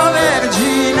 pura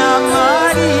Vergine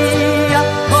Maria,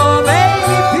 oh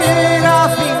baby, pura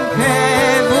finché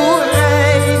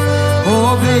vorrei.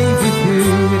 Oh baby,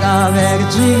 pura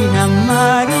Vergine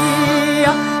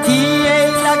Maria, chi è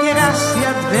la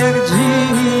grazia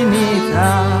verginità.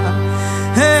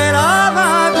 E la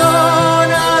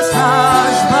Madonna sa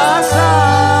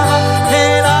sbasava,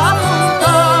 e la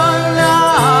fontana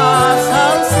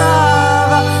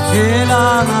s'alzava, e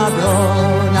la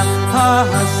Madonna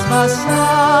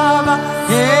sbasava,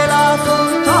 e la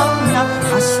fontana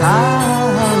s'alzava.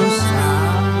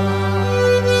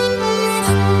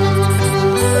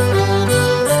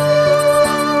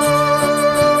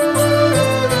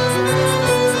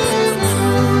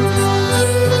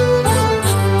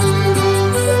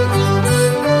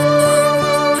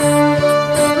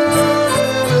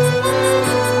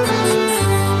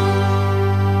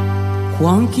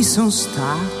 Quanti son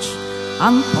stati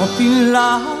un po' più in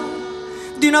là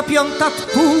di una pianta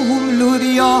pum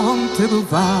l'Oriente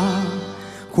trovare,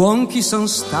 quanti son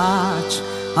stati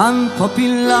un po' più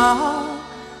in là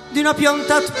di una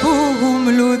pianta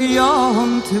pum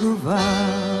l'Oriente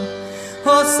trovare.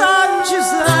 Oh San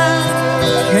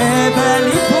Giuseppe, che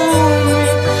belli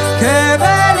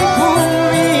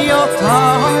pumi, io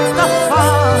tanta fa.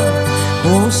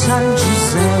 Oh San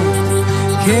Giuseppe,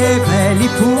 che belli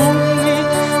pumi,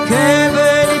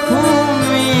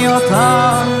 io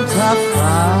tanta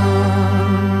fa.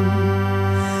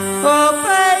 Oh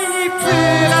beni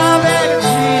pura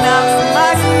Vergine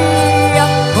Maria,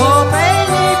 oh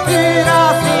beni pura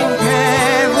finché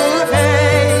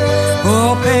vorrei.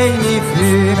 Oh beni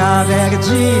pura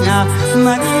Vergine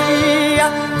Maria,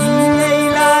 in lei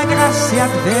la grazia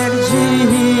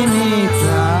verginità.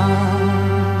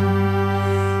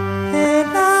 E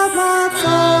la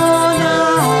Madonna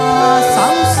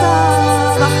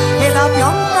s'alzava, e la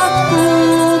pianta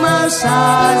spuma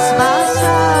s'alzava,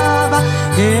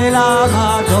 e la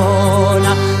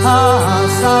Madonna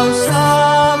s'alzava,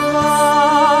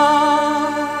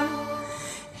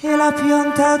 e la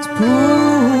pianta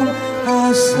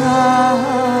spuma s'alzava.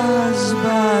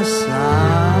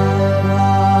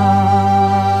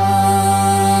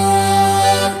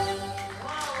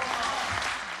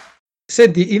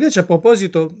 Senti, invece a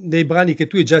proposito dei brani che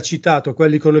tu hai già citato,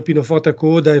 quelli con il pianoforte a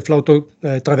coda e il flauto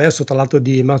traverso, tra l'altro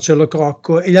di Marcello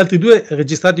Crocco, e gli altri due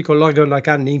registrati con l'organo a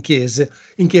canne in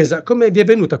chiesa, come vi è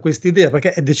venuta questa idea?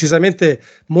 Perché è decisamente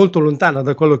molto lontana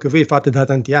da quello che voi fate da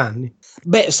tanti anni.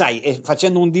 Beh, sai,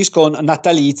 facendo un disco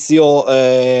natalizio,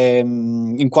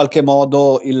 in qualche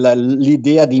modo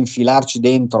l'idea di infilarci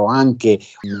dentro anche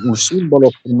un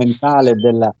simbolo strumentale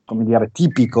come dire,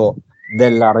 tipico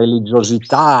della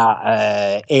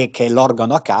religiosità, e che è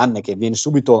l'organo a canne, che viene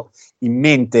subito in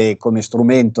mente come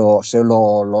strumento se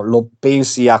lo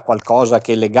pensi a qualcosa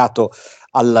che è legato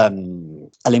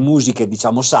alle musiche,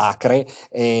 diciamo, sacre.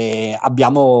 Però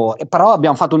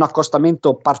abbiamo fatto un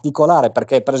accostamento particolare,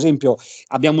 perché per esempio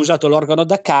abbiamo usato l'organo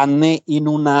da canne in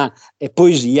una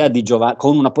poesia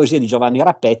con una poesia di Giovanni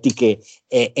Rappetti che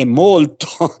è molto,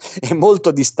 è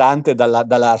molto distante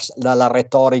dalla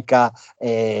retorica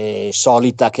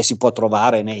solita che si può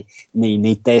trovare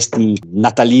nei testi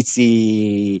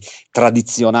natalizi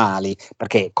tradizionali,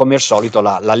 perché come al solito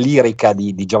la lirica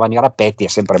di Giovanni Rappetti è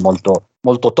sempre molto,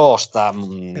 molto tosta.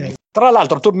 Tra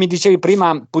l'altro tu mi dicevi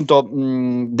prima appunto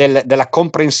della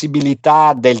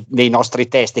comprensibilità dei nostri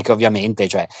testi, che ovviamente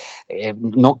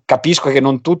capisco che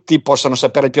non tutti possano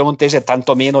sapere il piemontese,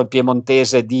 tantomeno il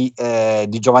piemontese di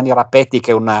Giovanni Rappetti,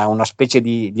 che è una specie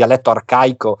di dialetto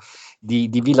arcaico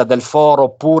di Villa del Foro,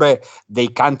 oppure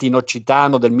dei canti in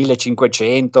occitano del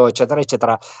 1500, eccetera,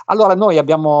 eccetera. Allora noi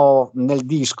abbiamo nel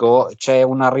disco, c'è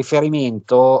un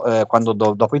riferimento, quando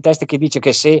dopo i testi, che dice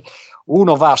che se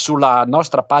uno va sulla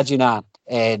nostra pagina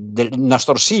del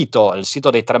nostro sito, il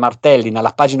sito dei Tre Martelli,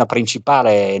 nella pagina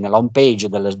principale, nella home page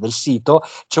del sito,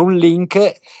 c'è un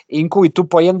link in cui tu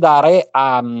puoi andare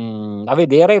a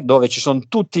vedere, dove ci sono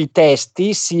tutti i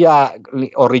testi, sia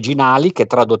originali che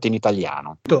tradotti in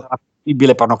italiano.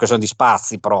 Per un'occasione di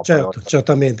spazi proprio. Certo,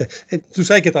 certamente. E tu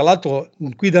sai che tra l'altro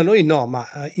qui da noi no, ma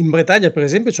in Bretagna per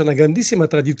esempio c'è una grandissima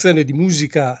tradizione di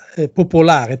musica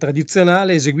popolare,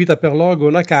 tradizionale, eseguita per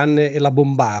l'organo a canne e la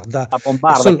bombarda. La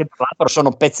bombarda, che tra l'altro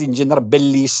sono pezzi in genere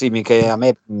bellissimi, che a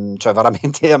me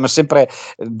veramente hanno sempre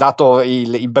dato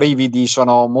i brividi,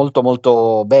 sono molto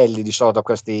molto belli di solito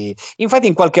questi. Infatti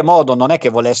in qualche modo non è che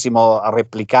volessimo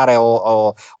replicare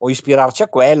o ispirarci a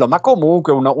quello, ma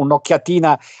comunque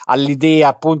un'occhiatina all'idea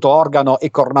appunto organo e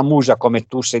cornamusa, come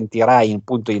tu sentirai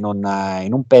appunto in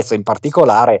un pezzo in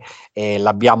particolare,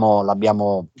 l'abbiamo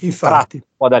tratto un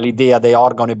po' dall'idea di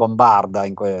organo e bombarda.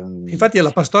 Infatti è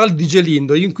la pastorale di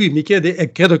Gelindo, in cui mi chiede,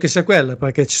 e credo che sia quella,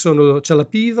 perché c'è la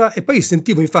piva, e poi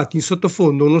sentivo infatti in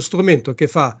sottofondo uno strumento che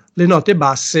fa le note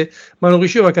basse, ma non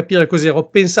riuscivo a capire cos'era. Ho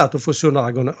pensato fosse un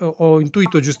organo, ho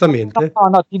intuito giustamente?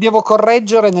 No, ti devo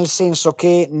correggere, nel senso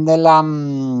che nella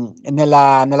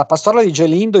pastorale di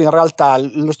Gelindo in realtà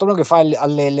lo strumento che fa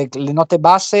le note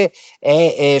basse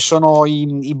sono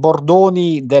i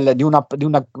bordoni di una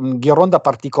ghironda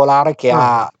particolare che ha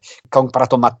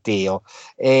comprato Matteo,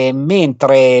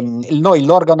 mentre noi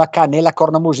l'organo a canne e la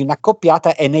cornamusa in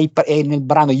accoppiata è nel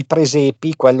brano I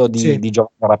Presepi, quello di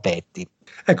Giovanni Rapetti.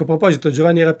 Ecco, a proposito,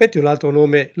 Giovanni Rappetti è un altro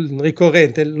nome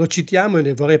ricorrente, lo citiamo e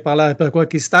ne vorrei parlare per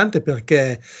qualche istante,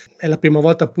 perché è la prima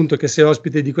volta appunto che sei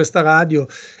ospite di questa radio.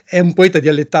 È un poeta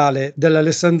dialettale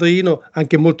dell'Alessandrino,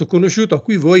 anche molto conosciuto, a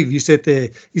cui voi vi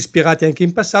siete ispirati anche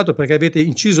in passato, perché avete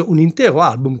inciso un intero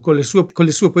album con le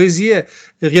sue poesie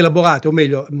rielaborate, o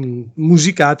meglio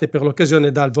musicate per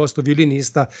l'occasione dal vostro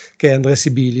violinista, che è Andrea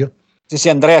Sibilio. Sì,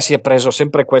 Andrea si è preso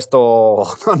sempre questo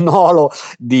nolo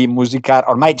di musicare.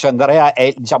 Ormai Andrea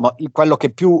è, diciamo, quello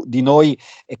che più di noi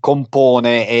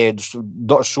compone, e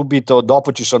subito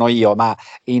dopo ci sono io, ma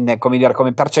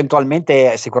come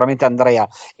percentualmente sicuramente Andrea,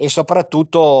 e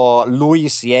soprattutto lui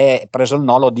si è preso il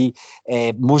nolo di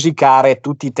musicare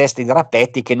tutti i testi di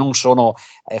Rappetti, che non sono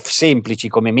semplici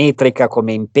come metrica,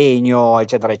 come impegno,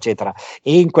 eccetera eccetera,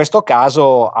 e in questo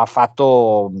caso ha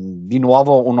fatto di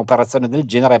nuovo un'operazione del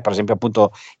genere, per esempio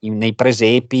appunto nei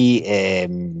Presepi,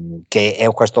 che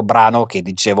è questo brano che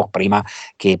dicevo prima,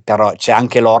 che però c'è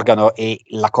anche l'organo e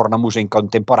la cornamusa in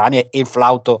contemporanea e il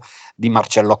flauto di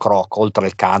Marcello Crocco, oltre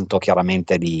il canto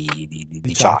chiaramente di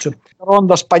Ciaccio.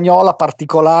 Ronda spagnola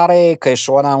particolare che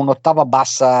suona un'ottava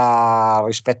bassa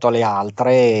rispetto alle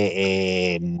altre,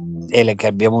 e che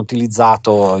abbiamo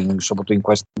utilizzato soprattutto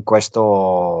in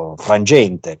questo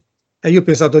frangente. E io ho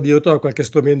pensato addirittura a qualche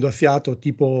strumento a fiato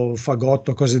tipo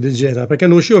fagotto, cose del genere, perché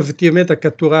non riuscivo effettivamente a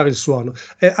catturare il suono.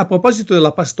 A proposito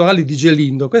della pastorale di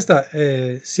Gelindo, questa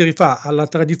si rifà alla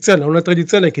tradizione, a una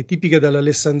tradizione che è tipica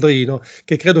dell'Alessandrino,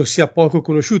 che credo sia poco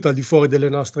conosciuta al di fuori delle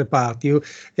nostre parti.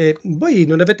 Voi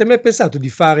non avete mai pensato di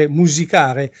fare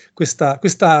musicare questa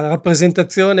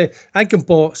rappresentazione anche un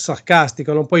po'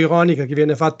 sarcastica, un po' ironica, che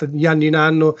viene fatta di anno in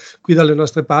anno qui dalle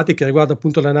nostre parti, che riguarda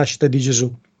appunto la nascita di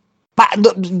Gesù? Ma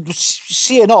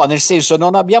sì e no, nel senso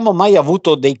non abbiamo mai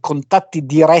avuto dei contatti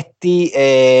diretti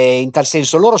in tal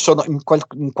senso. Loro sono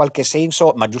in qualche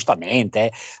senso, ma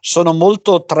giustamente, sono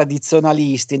molto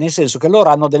tradizionalisti, nel senso che loro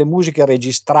hanno delle musiche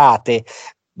registrate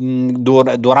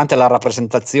durante la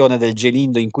rappresentazione del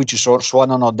Gelindo, in cui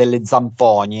suonano delle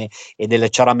zampogne e delle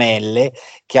ciaramelle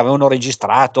che avevano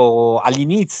registrato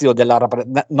all'inizio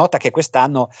nota che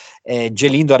quest'anno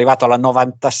Gelindo è arrivato alla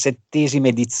 97esima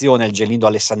edizione, il Gelindo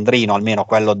alessandrino, almeno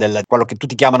quello che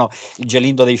tutti chiamano il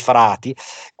Gelindo dei frati,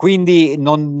 quindi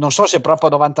non so se proprio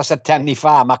 97 anni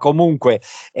fa, ma comunque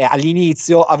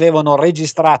all'inizio avevano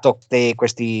registrato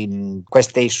questi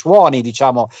suoni,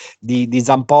 diciamo, di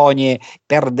zampogne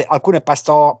per alcune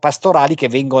pastorali che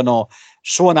vengono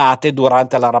suonate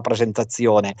durante la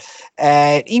rappresentazione.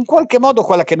 In qualche modo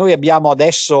quella che noi abbiamo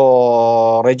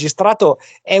adesso registrato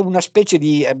è una specie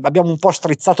di, abbiamo un po'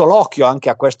 strizzato l'occhio anche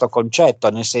a questo concetto,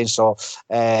 nel senso,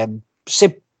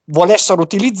 se volessero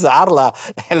utilizzarla,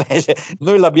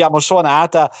 noi l'abbiamo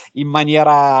suonata in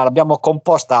maniera, l'abbiamo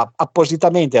composta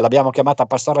appositamente, l'abbiamo chiamata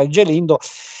Pastorale Gelindo,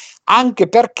 anche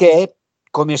perché,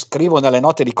 come scrivo nelle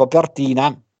note di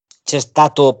copertina, c'è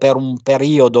stato per un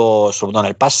periodo, soprattutto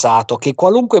nel passato, che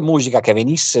qualunque musica che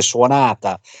venisse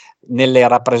suonata nelle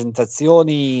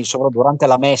rappresentazioni, soprattutto durante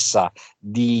la messa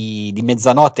di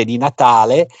mezzanotte di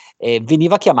Natale,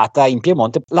 veniva chiamata in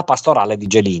Piemonte la pastorale di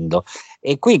Gelindo.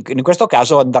 E qui in questo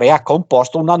caso Andrea ha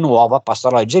composto una nuova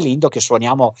pastorale Gelindo che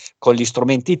suoniamo con gli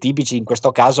strumenti tipici. In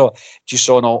questo caso ci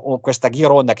sono questa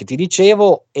ghironda che ti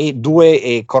dicevo e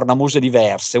due cornamuse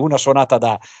diverse, una suonata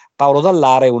da Paolo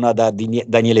Dallare e una da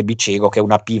Daniele Bicego, che è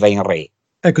una piva in re.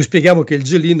 Ecco, spieghiamo che il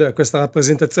Gelindo è questa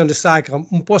rappresentazione sacra,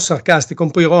 un po' sarcastica,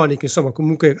 un po' ironica, insomma,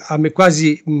 comunque a me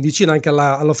quasi vicina anche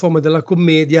alla forma della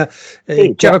commedia,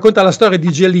 Sì, che racconta la storia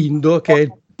di Gelindo, che è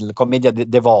la commedia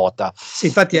devota. sì,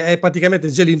 infatti è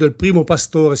praticamente Gelindo il primo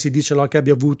pastore, si dice, no, che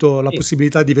abbia avuto la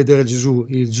possibilità di vedere Gesù,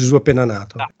 il Gesù appena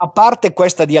nato. A parte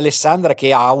questa di Alessandra,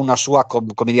 che ha una sua,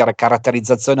 come dire,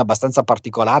 caratterizzazione abbastanza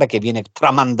particolare, che viene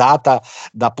tramandata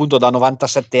appunto da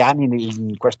 97 anni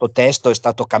in questo testo, è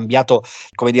stato cambiato,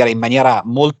 come dire, in maniera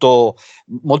molto,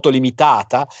 molto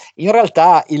limitata. In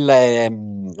realtà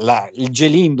il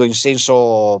Gelindo in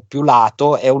senso più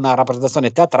lato è una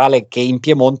rappresentazione teatrale che in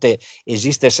Piemonte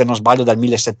esiste, se non sbaglio, dal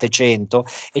 1700,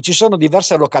 e ci sono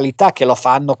diverse località che lo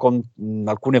fanno con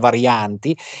alcune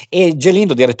varianti, e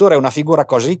Gelindo addirittura è una figura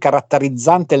così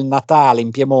caratterizzante il Natale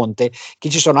in Piemonte che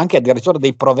ci sono anche addirittura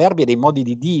dei proverbi e dei modi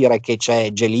di dire che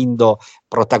c'è Gelindo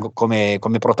come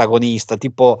protagonista,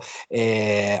 tipo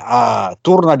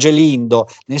turno a Gelindo,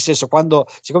 nel senso,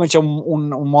 siccome c'è un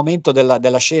momento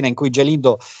della scena in cui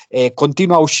Gelindo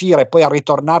continua a uscire e poi a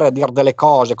ritornare a dire delle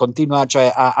cose, continua, cioè,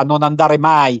 a non andare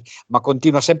mai, ma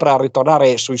continua sempre a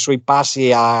ritornare sui suoi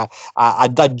passi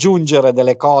ad aggiungere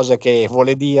delle cose che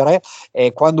vuole dire,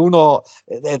 e quando uno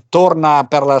torna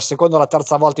per la seconda o la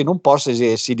terza volta in un posto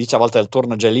si dice a volte il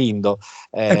turno Gelindo.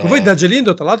 Ecco, voi da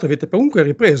Gelindo tra l'altro avete comunque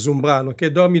ripreso un brano che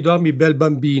è Dormi dormi bel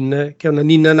bambin, che è una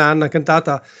ninna nanna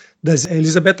cantata da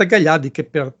Elisabetta Gagliardi, che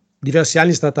per diversi anni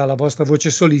è stata la vostra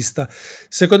voce solista.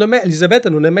 Secondo me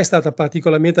Elisabetta non è mai stata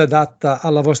particolarmente adatta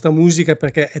alla vostra musica,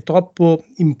 perché è troppo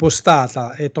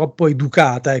impostata, è troppo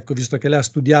educata, ecco, visto che lei ha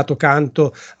studiato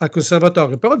canto al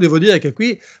conservatorio, però devo dire che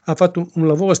qui ha fatto un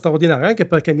lavoro straordinario, anche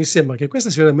perché mi sembra che questa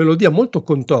sia una melodia molto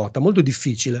contorta, molto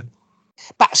difficile.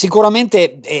 Ma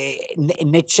sicuramente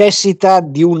necessita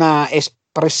di una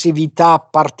espressività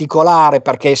particolare,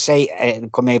 perché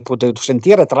come potete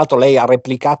sentire, tra l'altro lei ha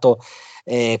replicato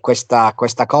questa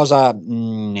cosa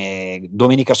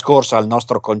domenica scorsa al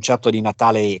nostro concerto di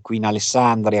Natale qui in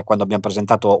Alessandria, quando abbiamo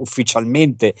presentato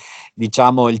ufficialmente,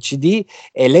 diciamo, il CD,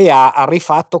 e lei ha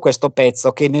rifatto questo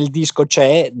pezzo che nel disco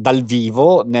c'è dal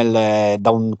vivo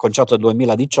da un concerto del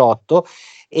 2018,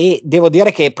 e devo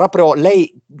dire che proprio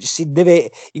lei si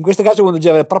deve, in questo caso uno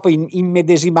deve proprio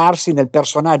immedesimarsi nel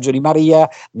personaggio di Maria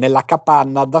nella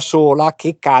capanna da sola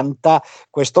che canta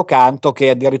questo canto, che è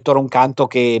addirittura un canto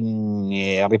che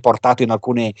è riportato in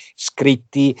alcuni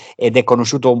scritti ed è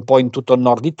conosciuto un po' in tutto il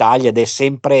nord Italia ed è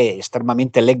sempre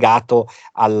estremamente legato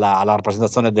alla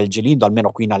rappresentazione del Gelindo,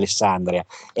 almeno qui in Alessandria.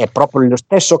 È proprio lo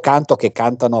stesso canto che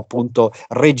cantano appunto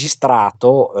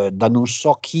registrato da non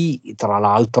so chi, tra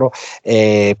l'altro,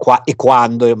 e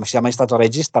quando sia mai stato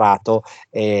registrato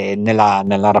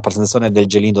nella rappresentazione del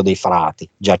Gelindo dei Frati,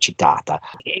 già citata.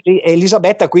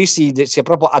 Elisabetta qui si è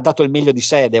proprio, ha dato il meglio di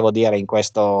sé, devo dire, in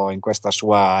questa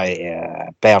sua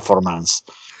performance.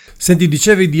 Senti,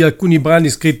 dicevi di alcuni brani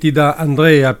scritti da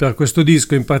Andrea per questo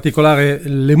disco, in particolare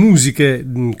le musiche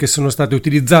che sono state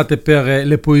utilizzate per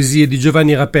le poesie di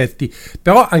Giovanni Rapetti,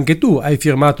 però anche tu hai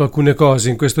firmato alcune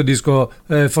cose in questo disco,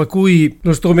 fra cui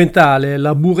lo strumentale,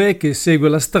 la bourrée che segue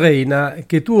la streina,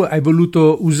 che tu hai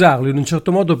voluto usarlo in un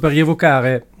certo modo per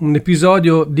rievocare un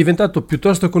episodio diventato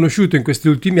piuttosto conosciuto in questi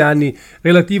ultimi anni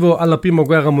relativo alla Prima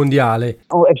Guerra Mondiale.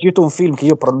 È uscito un film che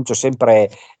io pronuncio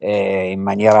sempre in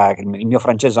maniera, il mio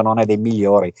francese non è dei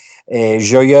migliori,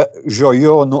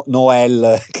 Joyeux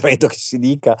Noël credo che si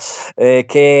dica, che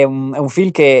è un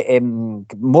film che è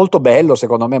molto bello,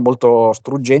 secondo me molto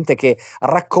struggente, che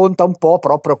racconta un po'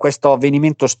 proprio questo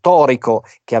avvenimento storico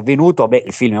che è avvenuto.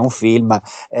 Il film è un film,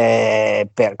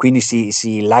 quindi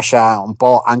si lascia un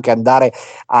po' anche andare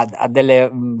a delle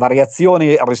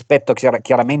variazioni rispetto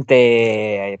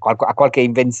chiaramente a qualche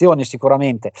invenzione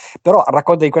sicuramente, però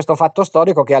racconta di questo fatto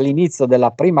storico che all'inizio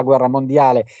della Prima Guerra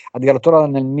Mondiale, addirittura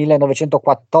nel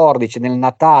 1914,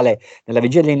 nella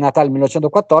vigilia di Natale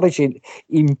 1914,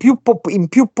 in più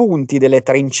punti delle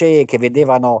trincee che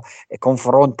vedevano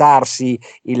confrontarsi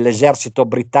l'esercito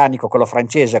britannico, quello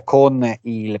francese, con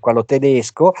quello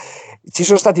tedesco, ci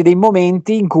sono stati dei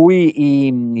momenti in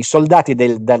cui i soldati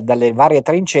dalle varie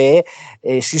trincee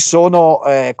si sono,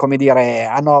 come dire,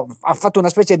 hanno fatto una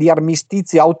specie di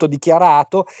armistizio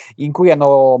autodichiarato in cui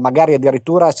hanno magari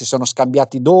addirittura si sono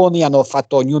scambiati doni, hanno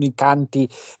fatto ognuno i canti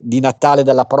di Natale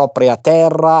della propria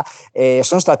terra,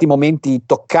 sono stati momenti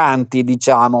toccanti,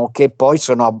 diciamo, che poi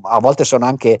a volte sono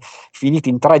anche finiti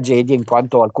in tragedie, in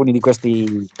quanto alcuni di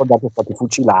questi soldati sono stati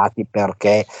fucilati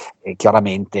perché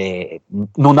chiaramente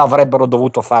non avrebbero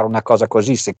dovuto fare una cosa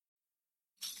così.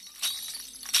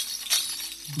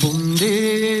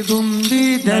 Bundi,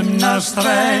 bundi, dem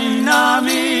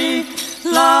nastreinami,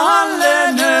 la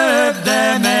lene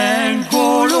dem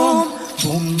enculum.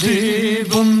 Bundi,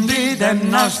 bundi, dem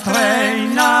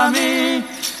nastreinami,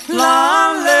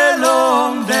 la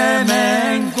lelum dem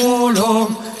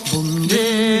enculum.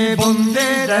 Bundi,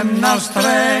 bundi, dem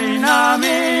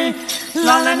nastreinami,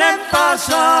 la lene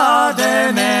passa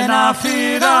de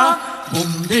menafira.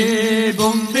 Bundi,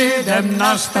 bundi, dem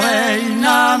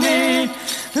nastreinami,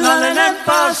 la lene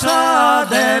passa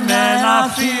de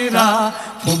menafira.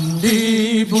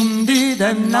 Bundi, bundi,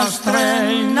 dem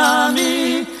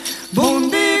nastreinami,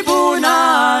 bundi,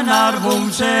 bunan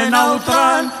arbum se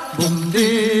nautran.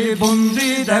 Bundi,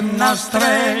 bundi, dem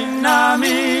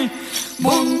nastreinami,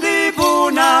 bundi,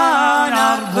 bunan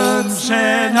arbum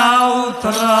se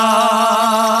nautran.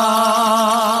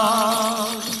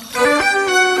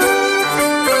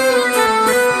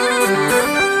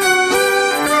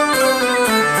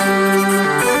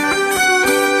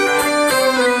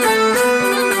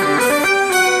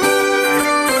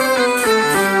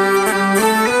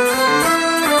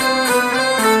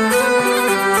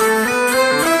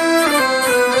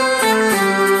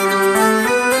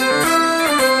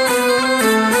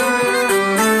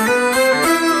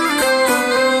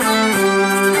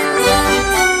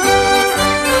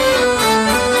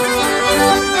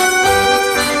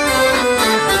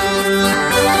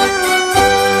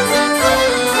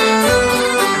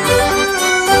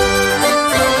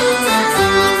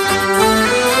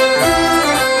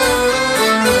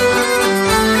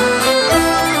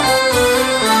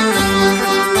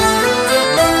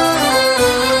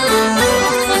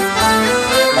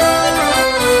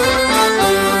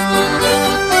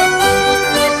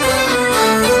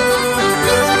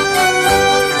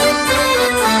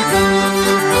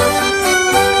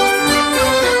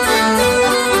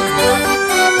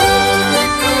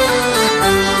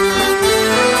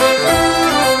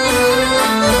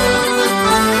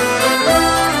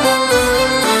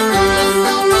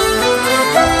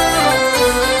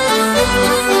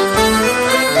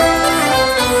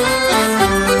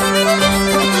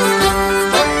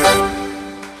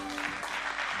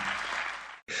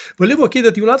 Volevo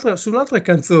chiederti su un'altra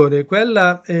canzone,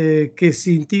 quella che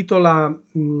si intitola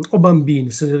O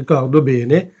Bambin, se ne ricordo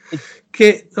bene,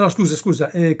 no, scusa,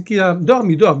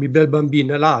 Dormi, dormi, bel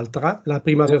bambino, l'altra, la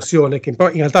prima versione, che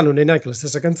poi in realtà non è neanche la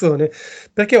stessa canzone,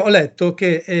 perché ho letto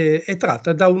che è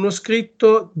tratta da uno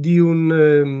scritto di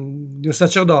un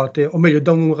sacerdote, o meglio,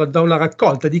 da una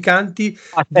raccolta di canti.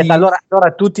 Aspetta, allora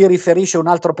tu ti riferisci a un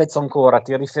altro pezzo ancora,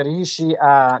 ti riferisci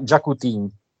a Jacutin.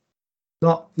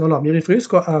 No, mi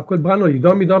riferisco a quel brano di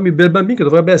Dormi, dormi, bel bambino, che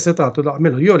dovrebbe essere tratto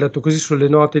almeno io ho letto così sulle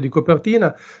note di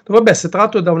copertina, dovrebbe essere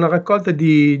tratto da una raccolta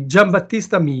di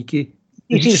Giambattista Michi,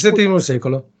 del XVII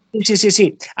secolo.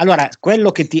 Sì. Allora,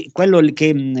 quello che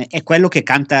è quello che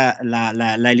canta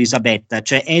la Elisabetta,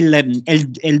 cioè è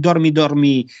il Dormi,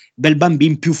 dormi, bel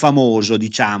bambino più famoso,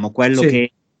 diciamo, quello che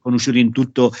è conosciuto in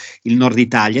tutto il nord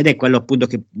Italia, ed è quello appunto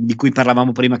di cui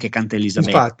parlavamo prima, che canta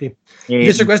Elisabetta. Infatti,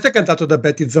 invece questo è cantato da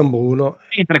Betty Zambruno.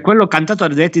 Mentre quello cantato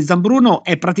da Betty Zambruno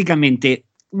è praticamente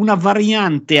una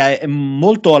variante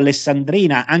molto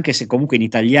alessandrina, anche se comunque in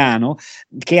italiano,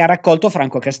 che ha raccolto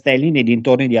Franco Castelli nei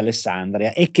dintorni di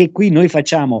Alessandria, e che qui noi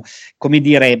facciamo, come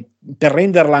dire, per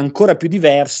renderla ancora più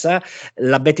diversa.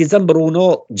 La Betty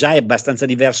Zambruno già è abbastanza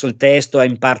diverso il testo, è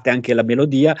in parte anche la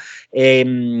melodia,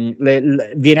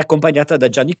 viene accompagnata da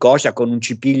Gianni Coscia con un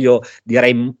cipiglio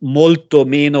direi molto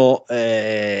meno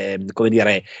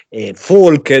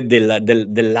folk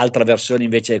dell'altra versione,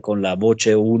 invece con la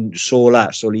voce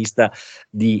solista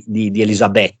di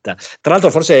Elisabetta. Tra l'altro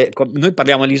forse noi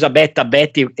parliamo Elisabetta,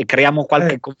 Betty, e creiamo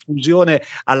qualche confusione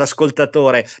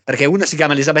all'ascoltatore, perché una si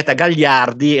chiama Elisabetta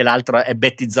Gagliardi e l'altra è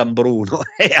Betty Zambruno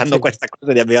e hanno questa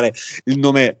cosa di avere il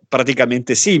nome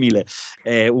praticamente simile,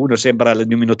 uno sembra il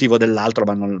diminutivo dell'altro,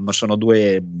 ma sono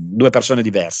due persone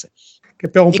diverse, che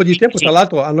per un po' di tempo tra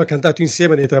l'altro hanno cantato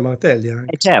insieme nei Tre Martelli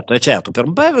anche. Certo, per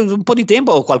un po' di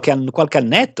tempo, qualche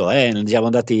annetto, siamo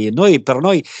andati per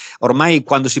noi ormai,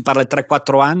 quando si parla di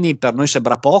 3-4 anni, per noi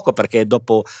sembra poco, perché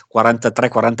dopo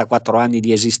 43-44 anni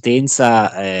di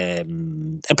esistenza,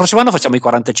 il prossimo anno facciamo i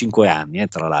 45 anni,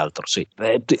 tra l'altro, sì.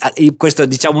 Questo,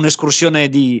 diciamo, un'escursione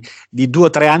di 2 o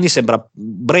 3 anni sembra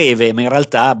breve, ma in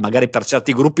realtà magari per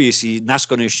certi gruppi si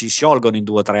nascono e si sciolgono in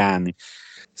 2 o 3 anni.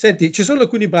 Senti, ci sono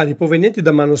alcuni brani provenienti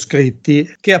da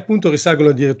manoscritti che appunto risalgono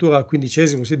addirittura al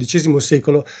XV-XVI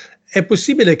secolo. È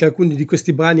possibile che alcuni di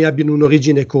questi brani abbiano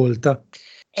un'origine colta?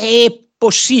 È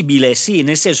possibile, sì,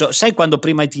 nel senso, sai, quando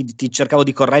prima ti cercavo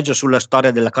di correggere sulla storia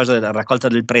della cosa della raccolta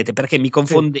del prete, perché mi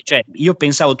confonde, cioè io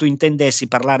pensavo tu intendessi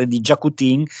parlare di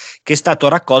Jacutin, che è stato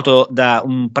raccolto da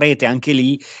un prete anche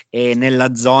lì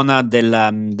nella zona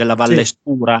della Valle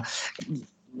Stura.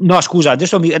 No, scusa,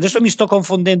 adesso mi sto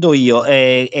confondendo io.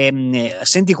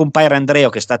 Senti Compare Andreo,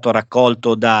 che è stato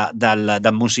raccolto da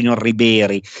Monsignor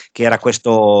Riberi, che era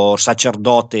questo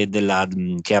sacerdote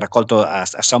che ha raccolto a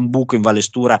Sambuco in Valle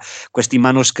Stura questi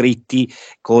manoscritti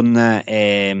con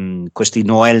questi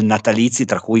Noel natalizi,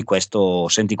 tra cui questo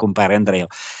Senti Compare Andreo.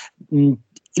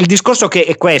 Il discorso che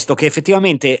è questo, che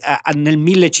effettivamente nel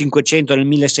 1500, nel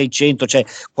 1600, cioè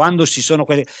quando si sono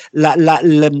come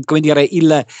dire,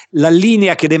 la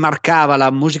linea che demarcava la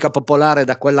musica popolare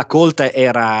da quella colta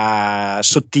era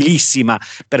sottilissima,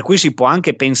 per cui si può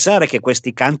anche pensare che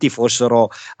questi canti fossero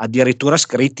addirittura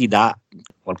scritti da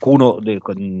qualcuno,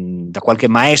 da qualche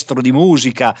maestro di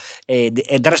musica, e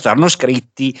del resto erano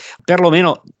scritti,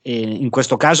 perlomeno in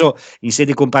questo caso in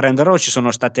Sedi Compare Andreo ci sono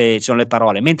le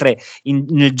parole, mentre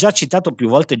nel già citato più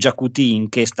volte Jacutin,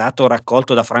 che è stato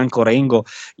raccolto da Franco Rengo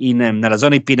nella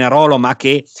zona di Pinerolo, ma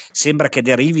che sembra che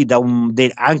derivi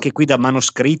anche qui da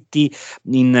manoscritti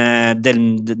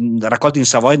raccolti in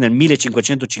Savoia nel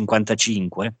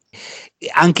 1555,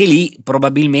 anche lì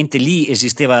probabilmente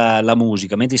esisteva la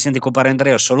musica, mentre in Sedi Compare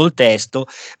Andreo solo il testo,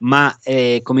 ma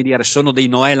come dire, sono dei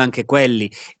Noel anche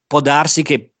quelli. Può darsi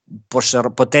che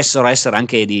potessero essere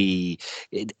anche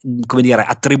come dire,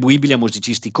 attribuibili a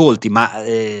musicisti colti, ma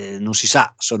non si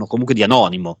sa, sono comunque di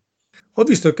anonimo. Ho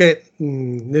visto che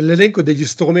nell'elenco degli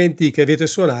strumenti che avete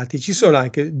suonati ci sono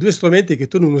anche 2 strumenti che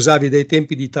tu non usavi dai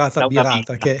tempi di Trata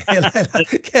Birata, che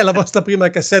è la vostra prima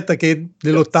cassetta, che è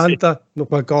dell'80 o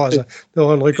qualcosa,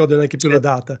 non ricordo neanche più la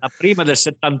data. La prima del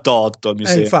 78 mi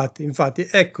sembra. Infatti,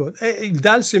 ecco, il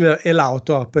dulcimer e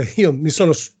l'autorp. Io mi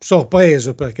sono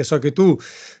sorpreso, perché so che tu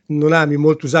non ami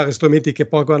molto usare strumenti che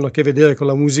poco hanno a che vedere con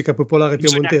la musica popolare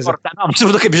piemontese. No, mi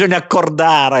sembra che bisogna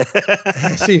accordare.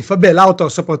 Sì, vabbè,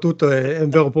 l'autorp soprattutto è un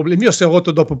vero problema. mio si è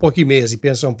rotto dopo pochi mesi,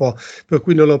 pensa un po', per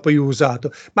cui non l'ho poi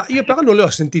usato. Ma io però non li ho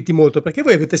sentiti molto, perché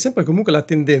voi avete sempre comunque la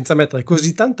tendenza a mettere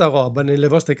così tanta roba nelle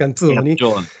vostre canzoni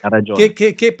Ha ragione.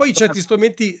 che poi certi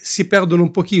strumenti si perdono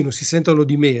un pochino, si sentono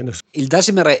di meno. Il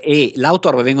dulcimer e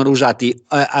l'autor vengono usati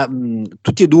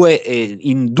tutti e due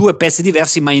in due pezzi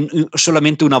diversi, ma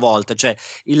solamente una volta. Cioè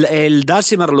il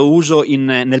dulcimer lo uso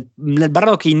nel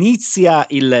brano che inizia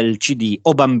il CD,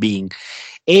 O Bambin,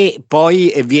 e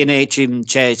poi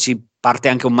ci parte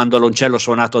anche un mandoloncello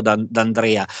suonato da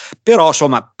Andrea, però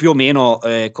insomma più o meno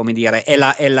come dire è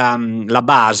la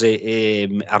base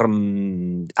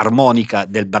armonica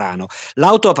del brano.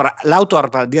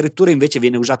 L'autoarp addirittura invece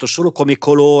viene usato solo come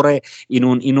colore in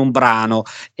un brano,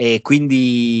 e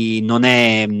quindi non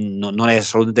è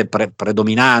assolutamente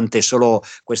predominante, solo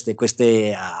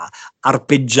queste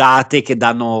arpeggiate che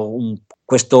danno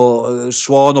questo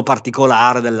suono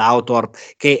particolare dell'autoarp,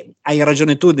 che hai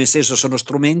ragione tu, nel senso sono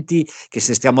strumenti che,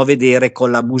 se stiamo a vedere,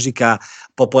 con la musica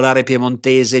popolare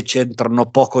piemontese c'entrano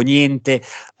poco o niente,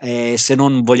 se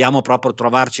non vogliamo proprio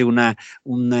trovarci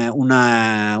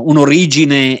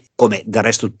un'origine, come del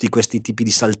resto tutti questi tipi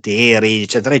di salteri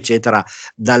eccetera eccetera,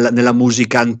 nella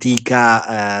musica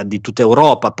antica di tutta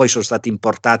Europa. Poi sono stati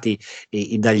importati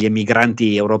dagli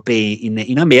emigranti europei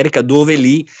in America, dove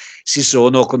lì si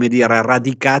sono, come dire,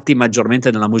 radicati maggiormente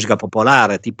nella musica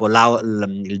popolare, tipo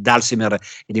il dulcimer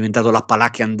è diventato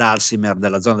l'Appalachian dulcimer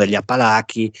della zona degli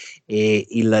Appalachi, e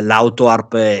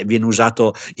l'autoarp viene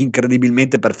usato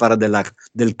incredibilmente per fare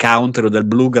del country o del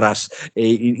bluegrass,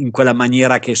 in quella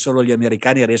maniera che solo gli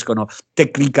americani riescono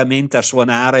tecnicamente a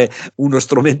suonare uno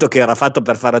strumento che era fatto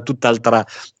per fare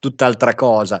tutt'altra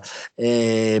cosa.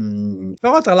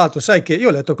 Però tra l'altro sai che io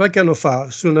ho letto qualche anno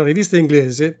fa su una rivista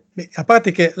inglese, a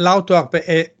parte che l'autoarp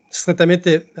è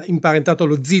strettamente imparentato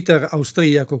allo zither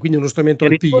austriaco, quindi uno strumento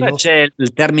alpino. C'è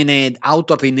il termine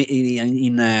autoarp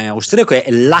in austriaco,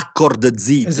 è l'accord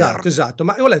zither. Esatto,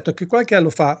 ma ho letto che qualche anno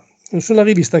fa su una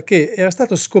rivista che era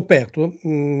stato scoperto,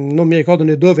 non mi ricordo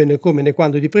né dove né come né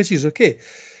quando di preciso, che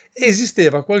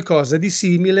esisteva qualcosa di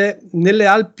simile nelle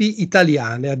Alpi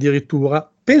italiane addirittura,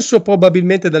 penso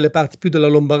probabilmente dalle parti più della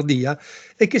Lombardia,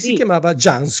 e che si chiamava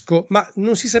Giansco, ma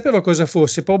non si sapeva cosa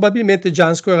fosse. Probabilmente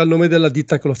Giansco era il nome della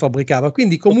ditta che lo fabbricava,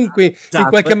 quindi comunque in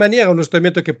qualche maniera è uno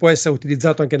strumento che può essere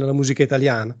utilizzato anche nella musica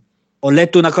italiana. Ho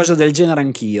letto una cosa del genere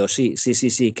anch'io, sì,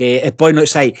 che e poi noi,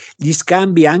 sai, gli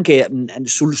scambi anche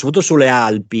soprattutto sulle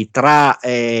Alpi, tra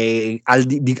al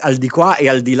di qua e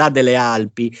al di là delle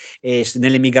Alpi,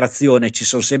 nell'emigrazione ci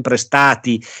sono sempre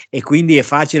stati, e quindi è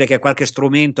facile che qualche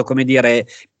strumento, come dire,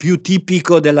 più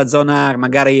tipico della zona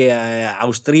magari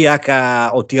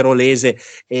austriaca o tirolese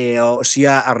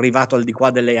sia arrivato al di qua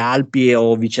delle Alpi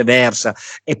o viceversa.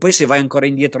 E poi, se vai ancora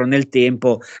indietro nel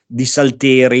tempo, di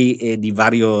salteri di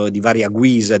varia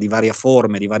guisa, di varia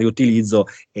forma, di vario utilizzo,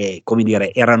 come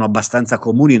dire, erano abbastanza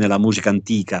comuni nella musica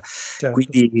antica. Certo.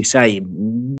 Quindi, sai,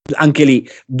 anche lì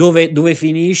dove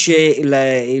finisce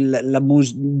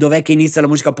dov'è che inizia la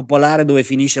musica popolare, dove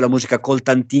finisce la musica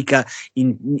colta antica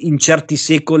in certi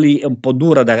secoli, è un po'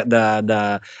 dura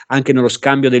anche nello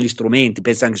scambio degli strumenti.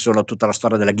 Pensa anche solo a tutta la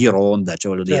storia della ghironda,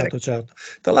 cioè voglio dire. Certo.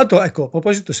 Tra l'altro, ecco, a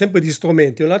proposito sempre di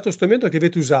strumenti, un altro strumento che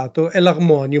avete usato è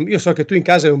l'armonium. Io so che tu in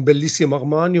casa hai un bellissimo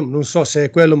armonium, non so se è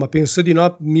quello, ma penso di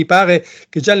no. Mi pare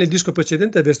che già nel disco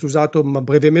precedente aveste usato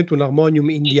brevemente un armonium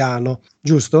indiano,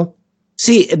 giusto?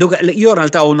 Sì, io in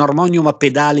realtà ho un armonium a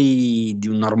pedali, di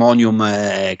un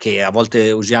armonium che a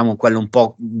volte usiamo, quello un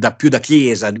po' più da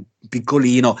chiesa,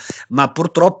 piccolino, ma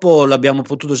purtroppo l'abbiamo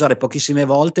potuto usare pochissime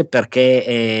volte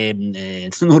perché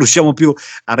non riusciamo più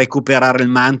a recuperare il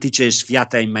mantice,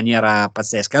 sfiata in maniera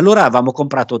pazzesca. Allora avevamo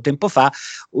comprato tempo fa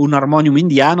un armonium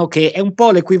indiano, che è un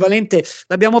po' l'equivalente,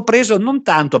 l'abbiamo preso non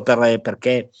tanto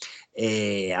perché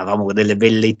avevamo delle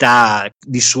velleità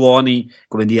di suoni,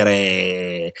 come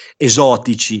dire,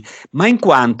 esotici, ma in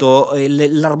quanto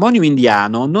l'armonium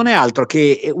indiano non è altro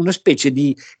che una specie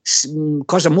di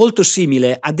cosa molto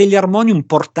simile a degli armonium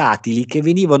portatili che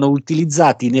venivano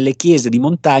utilizzati nelle chiese di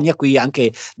montagna qui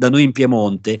anche da noi in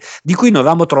Piemonte, di cui noi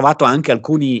avevamo trovato anche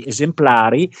alcuni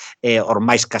esemplari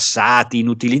ormai scassati,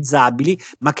 inutilizzabili,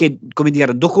 ma che, come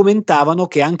dire, documentavano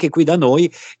che anche qui da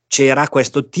noi c'era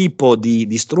questo tipo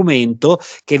di strumento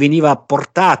che veniva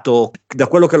portato da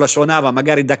quello che lo suonava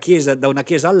magari da una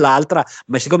chiesa all'altra,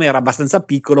 ma siccome era abbastanza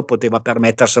piccolo poteva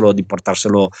permetterselo di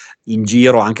portarselo in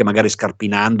giro, anche magari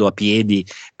scarpinando a piedi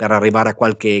per arrivare a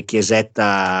qualche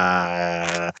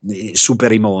chiesetta su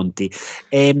per i monti.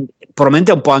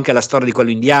 Probabilmente è un po' anche la storia di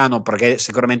quello indiano, perché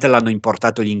sicuramente l'hanno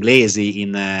importato gli inglesi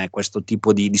in questo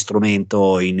tipo di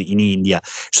strumento in India,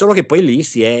 solo che poi lì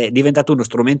si è diventato uno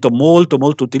strumento molto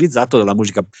molto utilizzato utilizzato dalla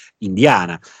musica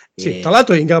indiana. Sì, tra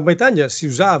l'altro in Gran Bretagna si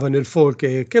usava nel folk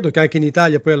e credo che anche in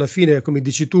Italia poi alla fine, come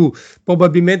dici tu,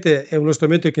 probabilmente è uno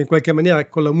strumento che in qualche maniera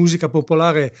con la musica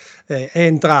popolare è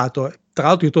entrato. Tra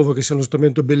l'altro io trovo che sia uno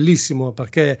strumento bellissimo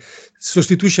perché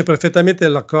sostituisce perfettamente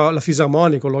la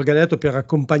fisarmonica, l'organetto per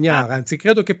accompagnare, anzi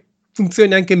credo che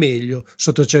funzioni anche meglio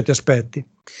sotto certi aspetti.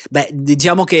 Beh,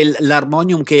 diciamo che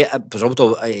l'armonium, che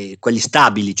soprattutto quelli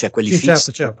stabili, cioè quelli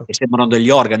fissi, certo. che sembrano degli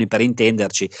organi per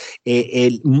intenderci,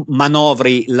 e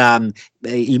manovri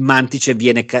il mantice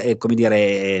viene come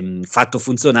dire fatto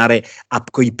funzionare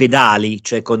con i pedali,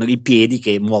 cioè con i piedi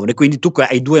che muovono, e quindi tu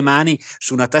hai due mani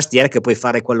su una tastiera che puoi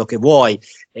fare quello che vuoi,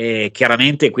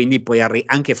 chiaramente, quindi puoi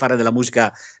anche fare della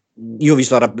musica. Io ho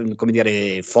visto, come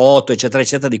dire, foto eccetera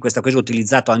eccetera di questa cosa,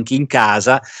 utilizzato anche in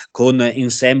casa con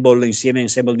ensemble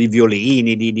di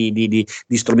violini, di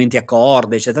strumenti a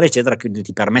corde eccetera eccetera, che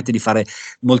ti permette di fare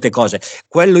molte cose.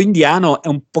 Quello indiano è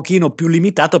un pochino più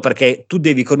limitato perché tu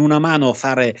devi con una mano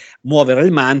fare muovere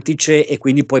il mantice e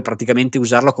quindi puoi praticamente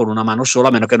usarlo con una mano sola,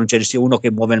 a meno che non ce ne sia uno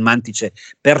che muove il mantice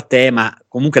per te, ma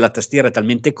comunque la tastiera è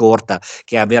talmente corta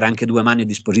che avere anche due mani a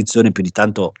disposizione più di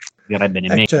tanto direbbe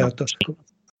nemmeno. Certo.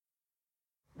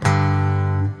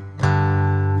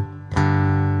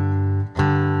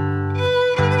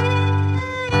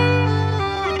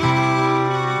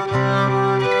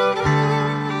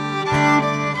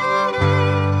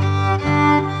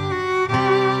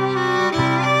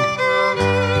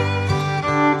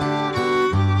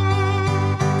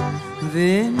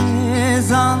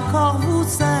 Venez encore, vous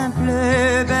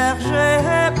simples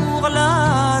bergers, pour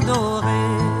l'adorer.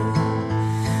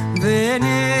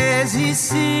 Venez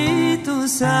ici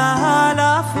tous à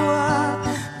la fois,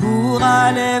 pour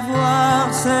aller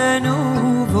voir ce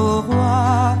nouveau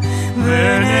roi.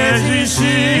 Venez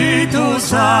ici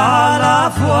tous à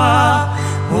la fois,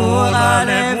 pour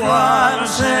aller voir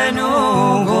ce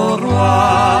nouveau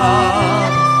roi.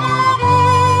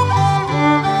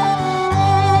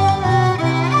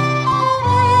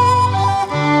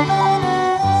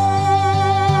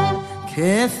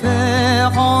 Que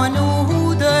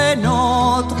ferons-nous de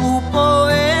nos troupeaux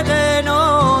et de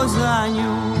nos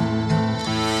agneaux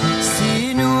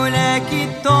si nous les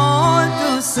quittons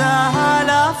tous à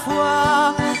la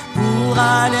fois pour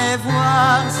aller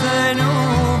voir ce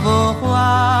nouveau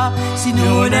roi? Si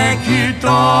nous les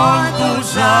quittons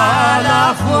tous à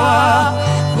la fois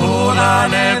pour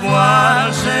aller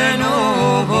voir ce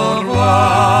nouveau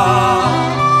roi.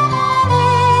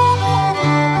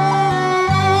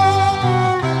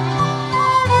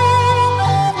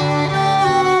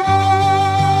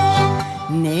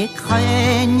 Ne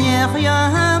craignez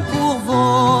rien pour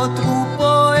vos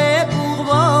troupeaux et pour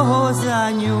vos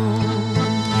agneaux.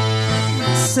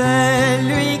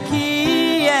 Celui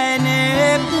qui est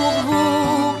né pour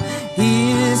vous,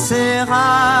 il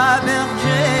sera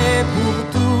berger pour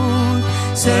tous.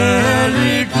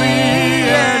 Celui qui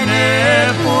est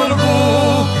né pour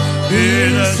vous,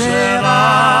 il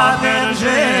sera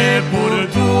berger pour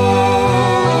tous.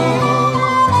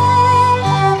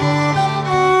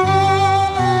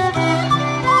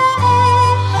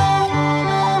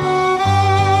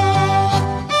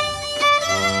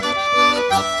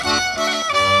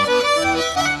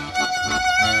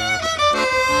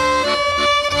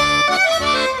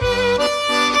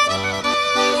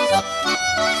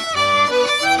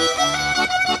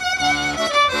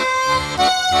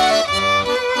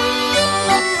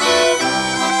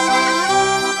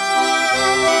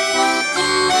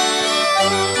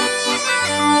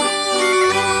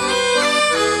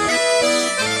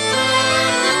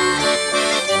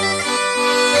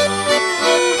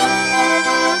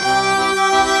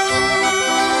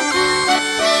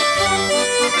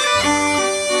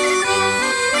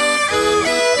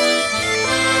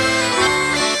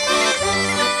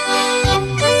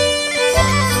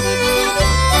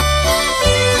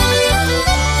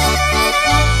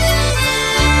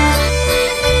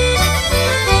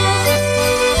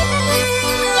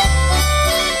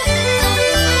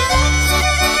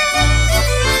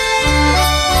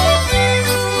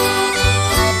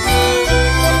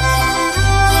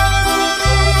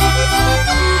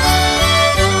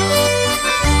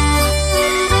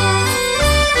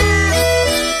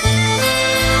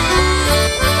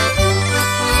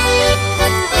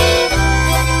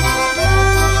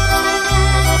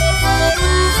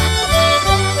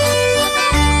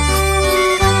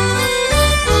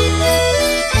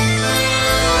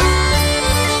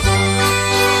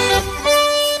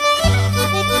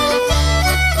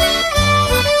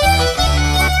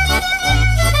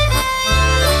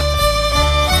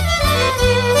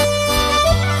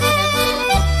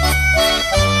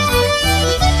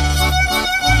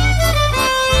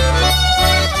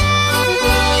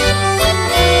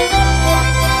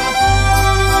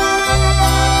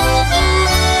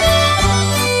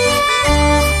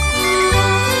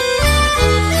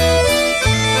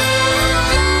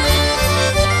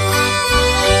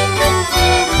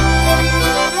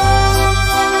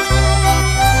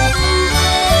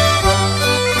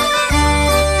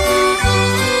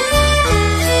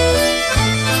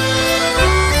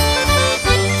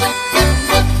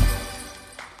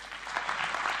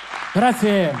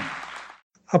 Grazie.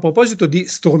 A proposito di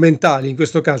strumentali, in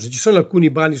questo caso ci sono alcuni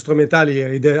brani strumentali,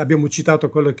 abbiamo citato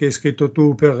quello che hai scritto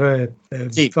tu per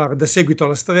fare da seguito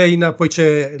alla Streina, poi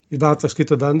c'è l'altro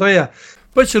scritto da Andrea,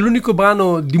 poi c'è l'unico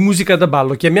brano di musica da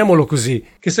ballo, chiamiamolo così,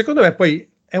 che secondo me poi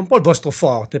è un po' il vostro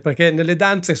forte, perché nelle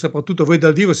danze, soprattutto voi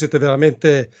dal vivo, siete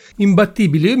veramente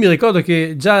imbattibili. Io mi ricordo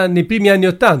che già nei primi anni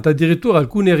 '80 addirittura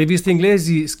alcune riviste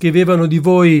inglesi scrivevano di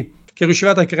voi che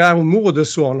riuscivate a creare un muro del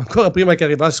suono ancora prima che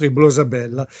arrivassero i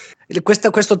Blosabella.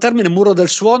 Questo termine muro del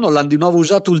suono l'hanno di nuovo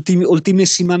usato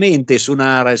ultimissimamente su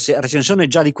una recensione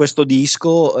già di questo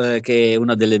disco, che è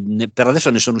una delle, per adesso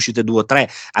ne sono uscite 2 o 3,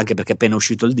 anche perché è appena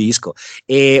uscito il disco,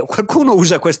 e qualcuno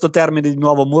usa questo termine di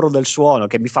nuovo muro del suono,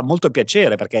 che mi fa molto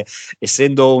piacere, perché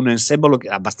essendo un ensemble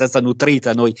abbastanza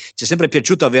nutrita, noi ci è sempre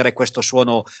piaciuto avere questo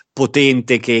suono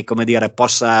potente che, come dire,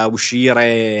 possa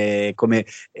uscire come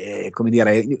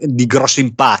dire, di grosso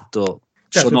impatto.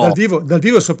 Certo, dal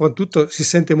vivo soprattutto si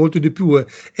sente molto di più,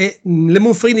 e le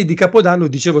Monfrini di Capodanno,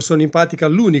 dicevo, sono in pratica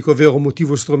l'unico vero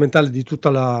motivo strumentale di tutta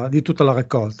la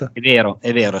raccolta.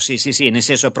 È vero, sì, nel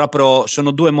senso proprio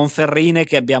sono 2 Monferrine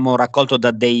che abbiamo raccolto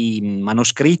da dei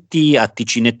manoscritti a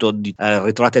Ticinetto,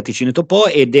 ritrovati a Ticinetto Po,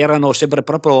 ed erano sempre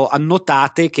proprio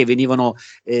annotate che venivano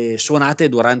suonate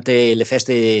durante le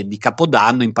feste di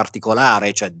Capodanno in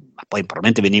particolare, cioè, ma poi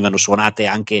probabilmente venivano suonate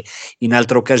anche in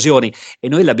altre occasioni, e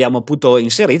noi le abbiamo appunto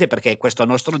inserite perché questo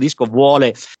nostro disco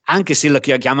vuole, anche se lo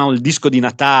chiamiamo il disco di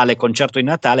Natale, concerto di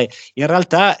Natale, in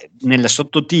realtà nel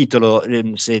sottotitolo,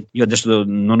 se io adesso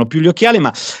non ho più gli occhiali,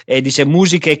 ma dice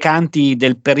musiche e canti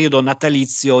del periodo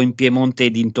natalizio in Piemonte e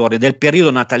dintorni, del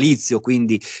periodo natalizio,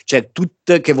 quindi cioè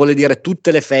che vuole dire tutte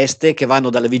le feste che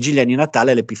vanno dalla vigilia di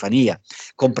Natale all'Epifania,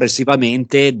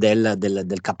 comprensivamente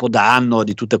del Capodanno,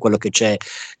 di tutto quello che c'è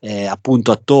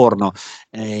appunto attorno,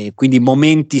 quindi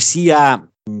momenti sia,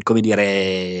 come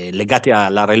dire, legati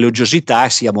alla religiosità,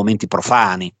 sia momenti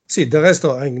profani. Sì, del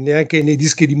resto neanche nei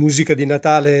dischi di musica di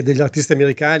Natale degli artisti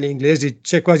americani e inglesi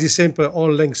c'è quasi sempre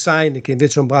Auld Lang Syne, che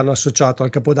invece è un brano associato al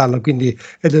Capodanno, quindi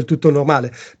è del tutto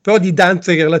normale. Però di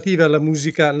danze relative alla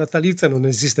musica natalizia non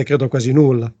esiste, credo, quasi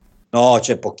nulla. No,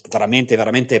 c'è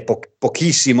veramente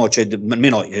pochissimo, cioè,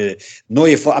 almeno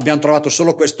noi abbiamo trovato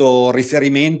solo questo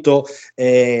riferimento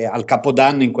al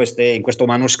Capodanno in questo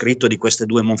manoscritto di queste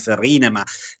 2 Monferrine, ma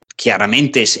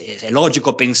chiaramente è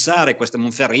logico pensare queste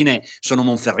Monferrine sono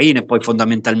Monferrine poi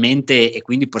fondamentalmente, e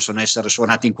quindi possono essere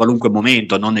suonate in qualunque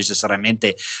momento, non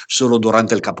necessariamente solo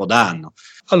durante il Capodanno.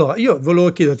 Allora, io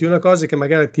volevo chiederti una cosa che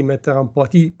magari ti metterà un po',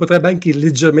 ti potrebbe anche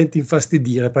leggermente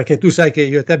infastidire, perché tu sai che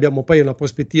io e te abbiamo poi una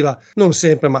prospettiva non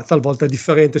sempre, ma talvolta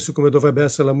differente su come dovrebbe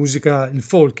essere la musica, il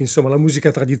folk, insomma, la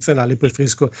musica tradizionale,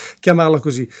 preferisco chiamarla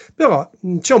così. Però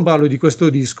c'è un brano di questo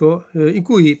disco in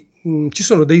cui ci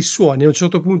sono dei suoni a un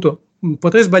certo punto.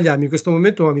 Potrei sbagliarmi in questo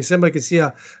momento, ma mi sembra che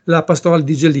sia la Pastorale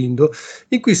di Gelindo,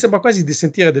 in cui sembra quasi di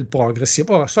sentire del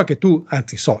progressive. Ora so che tu,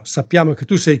 anzi sappiamo che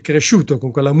tu sei cresciuto con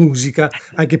quella musica,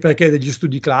 anche perché hai degli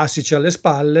studi classici alle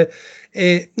spalle,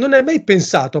 e non hai mai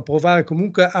pensato a provare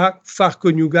comunque a far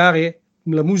coniugare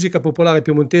la musica popolare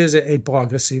piemontese e il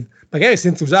progressive, magari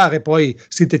senza usare poi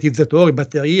sintetizzatori,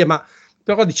 batterie, ma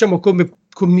però diciamo come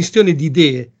commistione di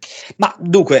idee. Ma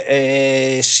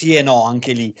dunque, sì e no,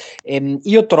 anche lì.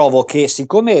 Io trovo che,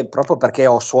 siccome proprio perché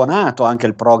ho suonato anche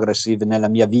il progressive nella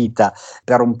mia vita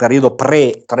per un periodo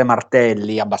pre-Tre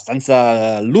Martelli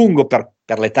abbastanza lungo per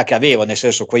l'età che avevo, nel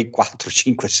senso quei 4,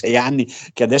 5, 6 anni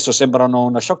che adesso sembrano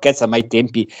una sciocchezza, ma ai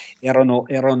tempi erano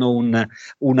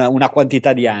una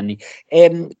quantità di anni.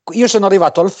 Io sono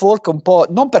arrivato al folk un po',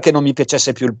 non perché non mi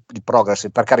piacesse più il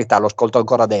progressive, per carità, lo ascolto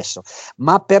ancora adesso,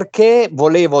 ma perché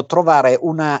volevo trovare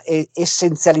una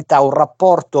essenzialità, un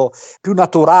rapporto più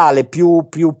naturale, più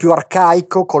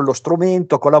arcaico con lo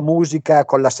strumento, con la musica,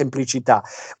 con la semplicità.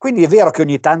 Quindi è vero che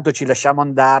ogni tanto ci lasciamo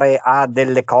andare a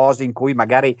delle cose in cui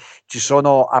magari ci sono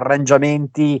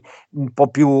arrangiamenti un po'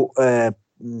 più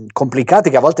complicati,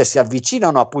 che a volte si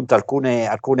avvicinano appunto a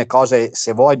alcune cose,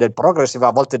 se vuoi, del progressive,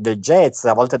 a volte del jazz,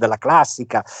 a volte della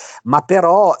classica, ma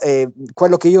però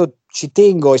quello che io ci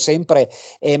tengo è sempre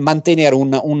mantenere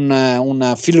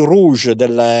un fil rouge,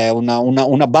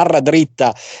 una barra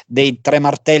dritta dei Tre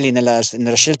Martelli nella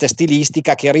scelta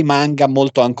stilistica, che rimanga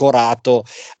molto ancorato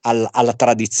alla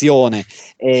tradizione.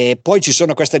 Poi ci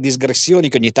sono queste digressioni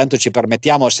che ogni tanto ci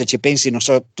permettiamo, se ci pensi, non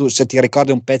so tu se ti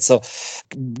ricordi un pezzo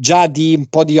già di un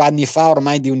po' di anni fa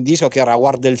ormai, di un disco che era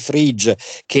War del Fridge,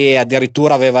 che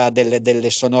addirittura aveva delle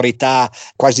sonorità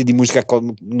quasi di musica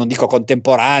non dico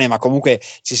contemporanea, ma comunque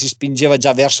ci si spingeva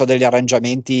già verso degli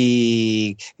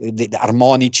arrangiamenti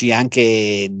armonici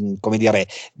anche, come dire,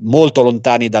 molto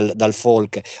lontani dal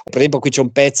folk. Per esempio qui c'è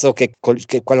un pezzo che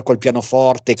è quello col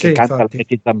pianoforte, che canta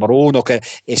il tambruno,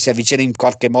 e si avvicina in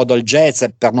qualche modo al jazz,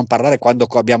 per non parlare quando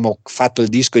abbiamo fatto il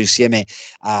disco insieme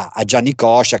a Gianni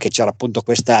Coscia, che c'era appunto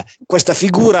questa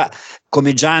figura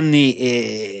come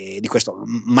Gianni, di questo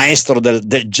maestro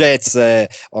del jazz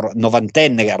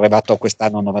novantenne, che è arrivato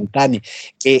quest'anno a 90 anni,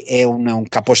 che è un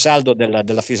caposaldo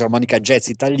della fisarmonica jazz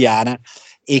italiana,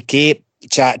 e che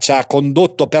ci ha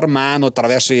condotto per mano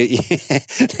attraverso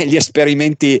gli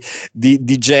esperimenti di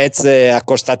jazz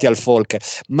accostati al folk.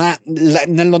 Ma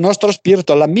nello nostro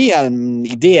spirito, la mia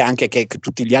idea, anche che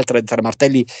tutti gli altri Tre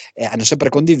Martelli hanno sempre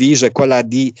condiviso, è quella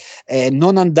di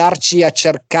non andarci a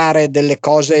cercare delle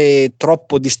cose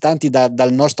troppo distanti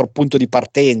dal nostro punto di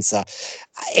partenza,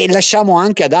 e lasciamo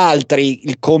anche ad altri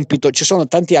il compito. Ci sono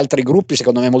tanti altri gruppi,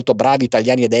 secondo me molto bravi,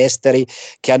 italiani ed esteri,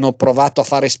 che hanno provato a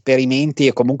fare esperimenti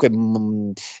e comunque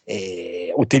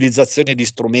utilizzazione di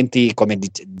strumenti, come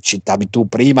citavi tu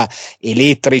prima,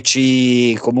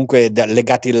 elettrici, comunque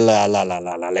legati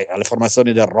alle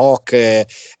formazioni del rock,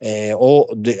 o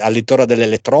all'intorno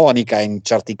dell'elettronica in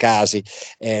certi casi.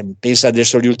 Pensa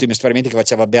adesso agli ultimi esperimenti che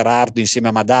faceva Berardo insieme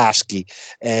a Madaschi.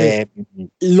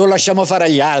 Lo lasciamo fare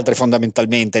agli altri, fondamentalmente,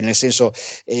 nel senso,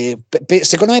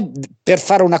 secondo me per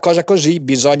fare una cosa così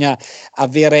bisogna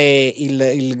avere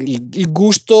il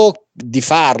gusto di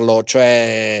farlo,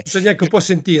 cioè bisogna anche un po'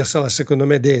 sentirsela, secondo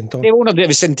me, dentro, e uno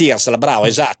deve sentirsela, bravo,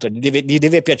 esatto, gli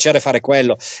deve piacere fare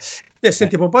quello.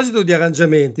 Senti, a proposito di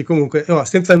arrangiamenti, comunque,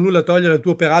 senza nulla togliere il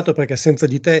tuo operato, perché senza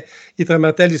di te i Tre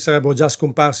Martelli sarebbero già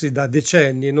scomparsi da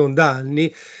decenni e non da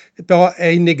anni, però è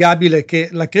innegabile che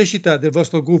la crescita del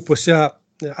vostro gruppo sia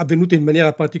avvenuta in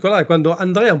maniera particolare quando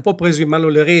Andrea ha un po' preso in mano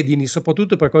le redini,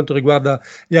 soprattutto per quanto riguarda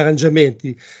gli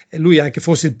arrangiamenti. E lui è anche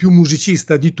forse il più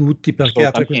musicista di tutti, perché ha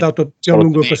frequentato più a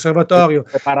lungo il conservatorio.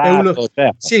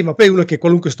 Sì, ma poi è uno che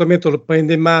qualunque strumento lo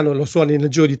prende in mano, lo suona in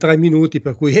giro di 3 minuti,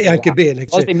 per cui è anche bene. A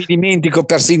volte mi dimentico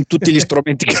persino tutti gli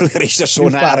strumenti che lui riesce a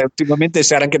suonare. Ultimamente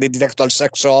si era anche dedicato al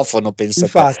saxofono, penso.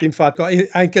 Infatti,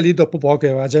 anche lì dopo poco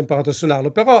aveva già imparato a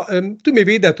suonarlo. Però tu mi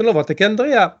avevi detto una volta che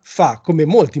Andrea fa, come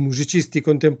molti musicisti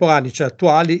contemporanei, cioè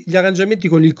attuali, gli arrangiamenti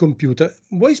con il computer.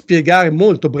 Vuoi spiegare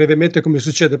molto brevemente come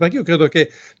succede? Perché io credo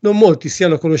che non molti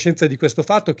siano a conoscenza di questo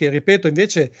fatto, che, ripeto,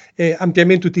 invece è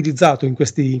ampiamente utilizzato in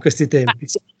questi tempi.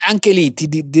 Anche lì ti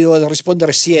devo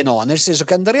rispondere sì e no, nel senso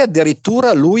che Andrea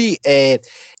addirittura lui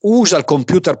usa il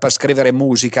computer per scrivere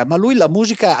musica, ma lui la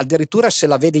musica addirittura se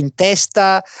la vede in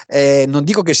testa, non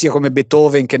dico che sia come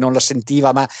Beethoven che non la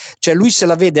sentiva, ma cioè lui se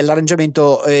la vede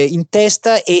l'arrangiamento in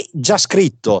testa e già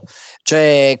scritto, cioè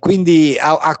quindi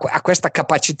ha questa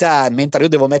capacità, mentre io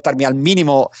devo mettermi al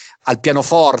minimo al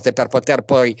pianoforte per poter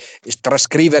poi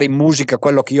trascrivere in musica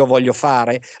quello che io voglio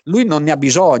fare, lui non ne ha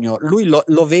bisogno, lui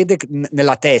lo vede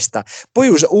nella testa,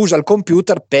 poi usa il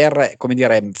computer per, come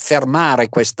dire, fermare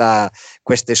questa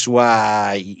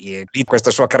sua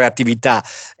creatività,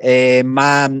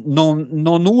 ma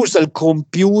non usa il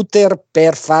computer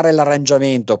per fare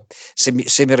l'arrangiamento, se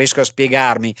mi riesco a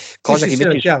spiegarmi, cosa che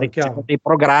invece sono dei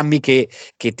programmi che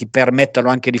ti permettono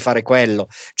anche di fare quello,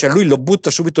 cioè lui lo butta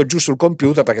subito giù sul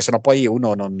computer, perché sennò poi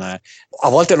uno a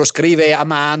volte lo scrive a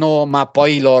mano, ma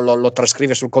poi lo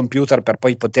trascrive sul computer per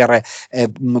poi poter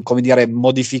come dire,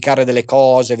 modificare delle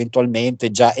cose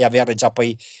eventualmente già, e avere già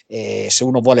poi, se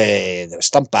uno vuole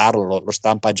stamparlo, lo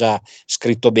stampa già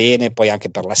scritto bene, poi anche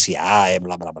per la SIA e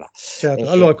bla bla bla. Certo.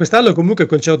 Allora, quest'anno comunque il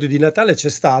concerto di Natale c'è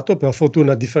stato, per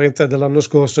fortuna, a differenza dell'anno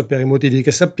scorso, per i motivi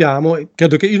che sappiamo.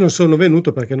 Credo che io non sono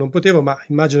venuto perché non potevo, ma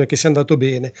immagino che sia andato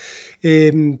bene.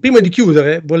 Prima di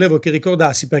chiudere volevo che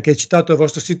ricordassi, perché hai citato il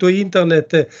vostro sito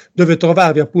internet, dove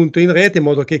trovarvi appunto in rete, in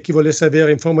modo che chi volesse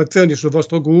avere informazioni sul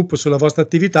vostro gruppo, sulla vostra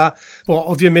attività, può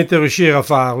ovviamente riuscire a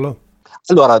farlo.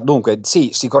 Allora, dunque,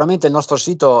 sì, sicuramente il nostro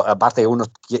sito, a parte che uno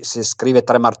se scrive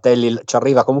Tre Martelli ci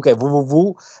arriva, comunque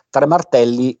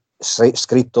www.tremartelli,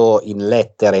 scritto in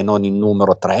lettere, non in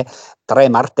numero 3,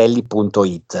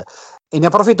 tremartelli.it. E ne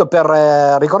approfitto per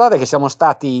ricordare che siamo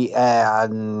stati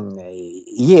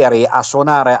ieri a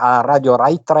suonare a Radio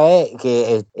Rai 3,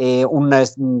 che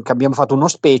abbiamo fatto uno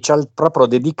special proprio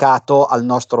dedicato al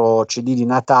nostro CD di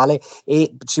Natale,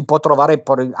 e si può trovare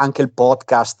anche il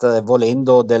podcast,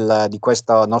 volendo, di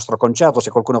questo nostro concerto,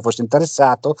 se qualcuno fosse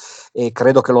interessato, e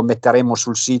credo che lo metteremo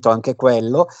sul sito anche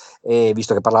quello,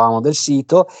 visto che parlavamo del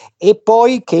sito. E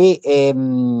poi che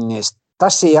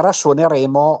stasera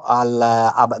suoneremo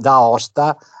da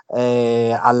Aosta,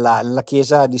 alla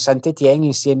chiesa di Saint-Étienne,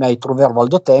 insieme ai Trouvervolles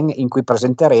d'Autun, in cui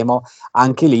presenteremo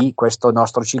anche lì questo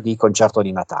nostro CD concerto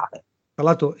di Natale. Tra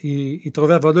l'altro i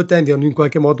Trover Valdôtain hanno in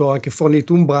qualche modo anche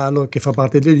fornito un brano che fa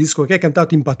parte del disco, che è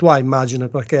cantato in patois, immagino,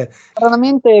 perché...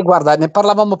 Stranamente, guarda, ne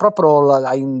parlavamo proprio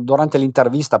durante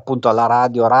l'intervista appunto alla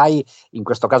radio Rai, in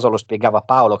questo caso lo spiegava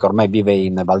Paolo che ormai vive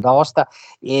in Val d'Aosta,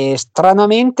 e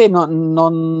stranamente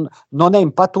non è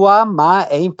in patois ma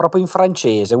è proprio in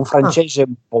francese, un francese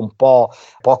un po'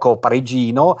 poco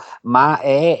parigino, ma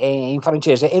è in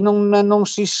francese e non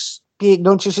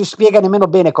ci si spiega nemmeno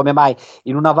bene come mai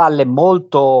in una valle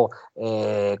molto,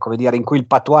 come dire, in cui il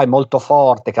patois è molto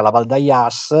forte, che è la Val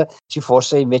d'Ayas, ci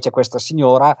fosse invece questa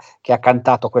signora che ha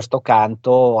cantato questo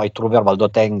canto ai Trouvères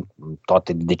Valdôtain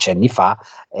tot decenni fa,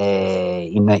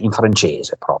 in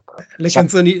francese proprio.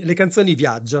 Le canzoni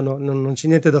viaggiano, non c'è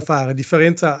niente da fare,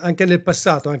 differenza anche nel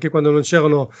passato, anche quando non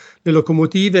c'erano le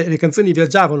locomotive, le canzoni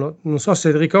viaggiavano. Non so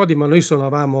se ricordi, ma noi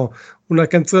suonavamo una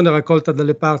canzone raccolta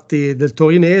dalle parti del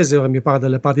torinese, ora mi pare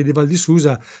dalle parti di Val di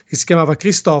Susa, che si chiamava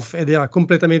Christophe ed era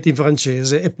completamente in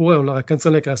francese, eppure è una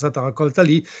canzone che era stata raccolta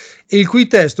lì e il cui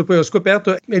testo poi ho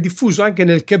scoperto è diffuso anche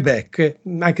nel Quebec,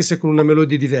 anche se con una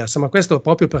melodia diversa, ma questo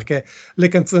proprio perché le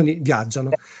canzoni viaggiano.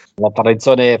 La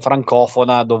tradizione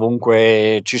francofona,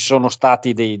 dovunque ci sono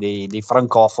stati dei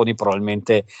francofoni,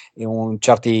 probabilmente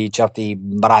certi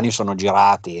brani sono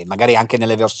girati, magari anche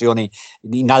nelle versioni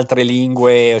in altre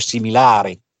lingue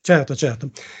similari. Certo.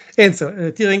 Enzo,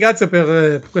 ti ringrazio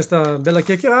per questa bella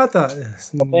chiacchierata.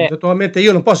 Naturalmente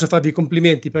io non posso farvi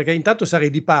complimenti perché intanto sarei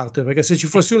di parte, perché se ci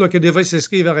fosse uno che dovesse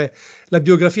scrivere la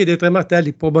biografia dei Tre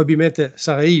Martelli probabilmente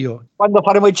sarei io. Quando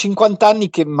faremo i 50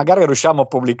 anni che magari riusciamo a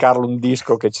pubblicarlo un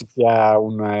disco che ci sia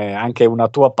anche una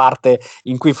tua parte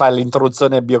in cui fai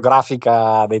l'introduzione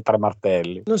biografica dei Tre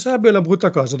Martelli. Non sarebbe una brutta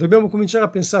cosa, dobbiamo cominciare a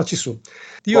pensarci su.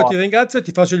 Io ti ringrazio,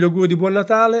 ti faccio gli auguri di buon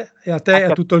Natale e a te e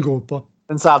a tutto il gruppo.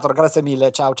 Senz'altro, grazie mille,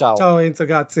 ciao. Ciao Enzo,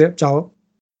 grazie, ciao.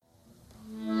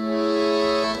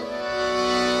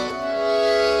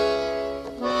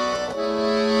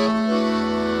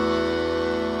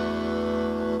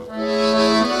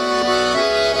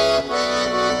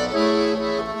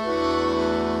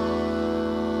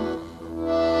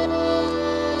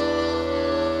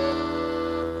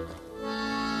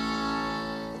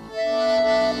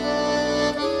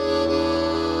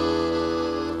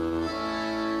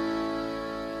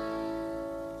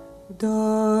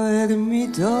 Dormi,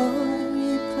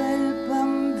 bel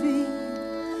bambino,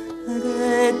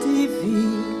 re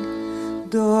divino,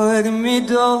 dormi,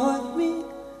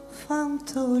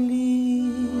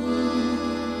 fantolino.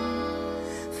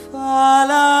 Fa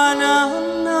la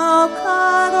nanna,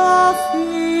 caro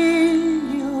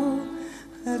figlio,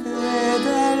 re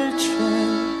del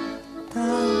cielo,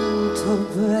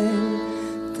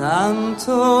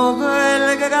 tanto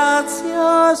bel,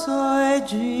 grazioso e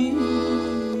giro.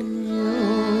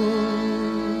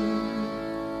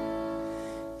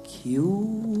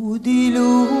 Chiudi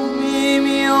lumi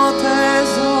mio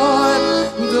tesoro,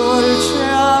 dolce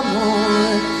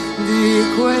amore di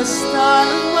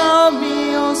quest'alma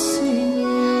mio Signore.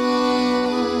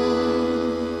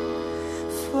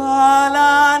 Fa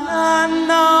la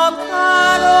nanna,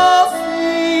 caro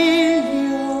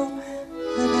figlio,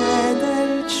 re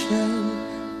del cielo,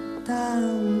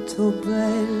 tanto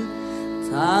bel,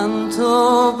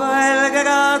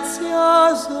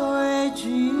 grazioso e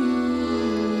giro.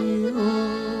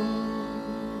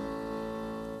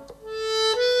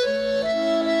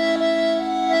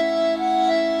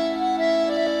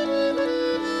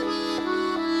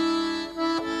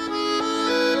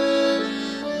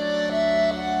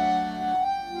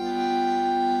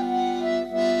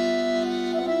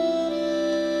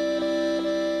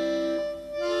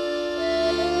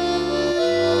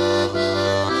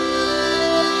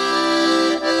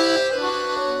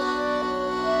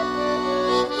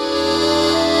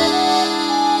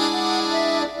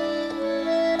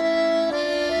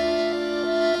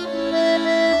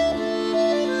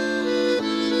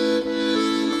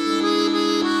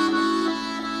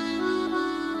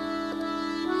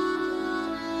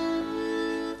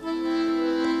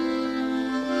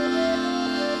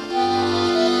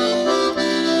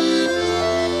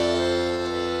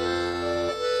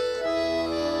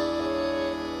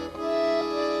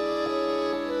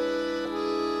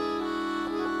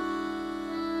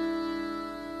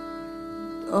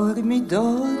 Dormi,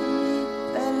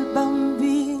 bel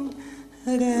bambino,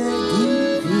 re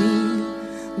divino,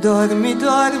 dormi,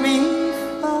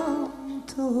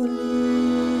 fantolino.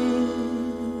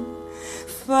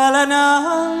 Fa la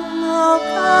nanna,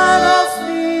 caro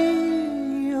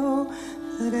figlio,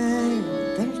 re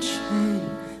del cielo,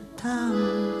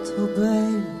 tanto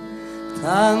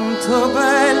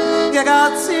bel,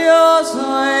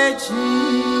 grazioso e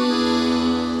giro.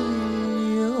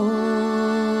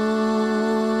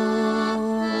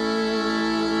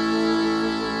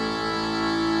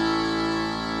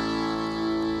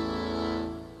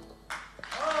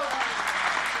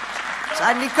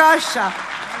 Anni Coscia.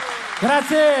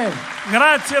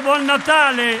 Grazie, buon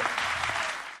Natale.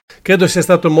 Credo sia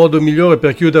stato il modo migliore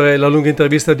per chiudere la lunga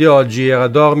intervista di oggi. Era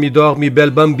dormi, dormi, bel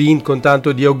bambin, con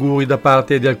tanto di auguri da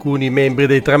parte di alcuni membri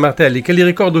dei Tre Martelli, che li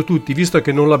ricordo tutti, visto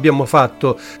che non l'abbiamo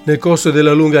fatto nel corso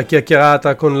della lunga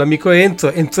chiacchierata con l'amico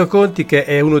Enzo Conti, che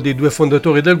è uno dei due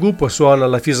fondatori del gruppo, suona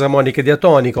la fisarmonica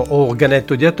diatonico o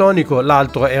organetto diatonico,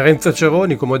 l'altro è Renzo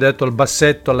Ceroni, come ho detto, al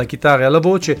bassetto, alla chitarra e alla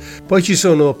voce. Poi ci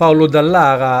sono Paolo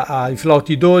Dallara ai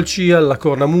flauti dolci, alla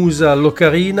cornamusa,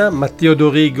 all'ocarina, Matteo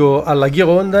Dorigo alla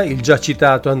ghironda, il già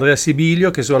citato Andrea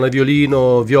Sibilio che suona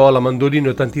violino, viola, mandolino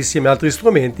e tantissimi altri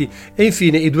strumenti, e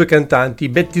infine i due cantanti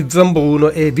Betty Zambruno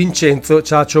e Vincenzo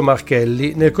Ciacio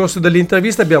Marchelli. Nel corso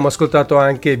dell'intervista abbiamo ascoltato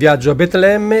anche Viaggio a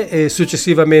Betlemme e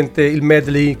successivamente il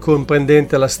medley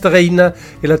comprendente la Streina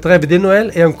e la Trêve de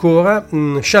Noël e ancora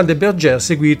Chant de Bergère,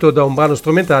 seguito da un brano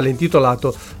strumentale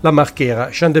intitolato La Marchera.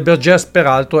 Chant de Bergère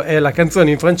peraltro è la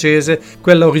canzone in francese,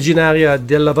 quella originaria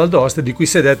della Val d'Aosta di cui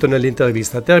si è detto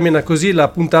nell'intervista. Termina così la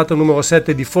puntata numero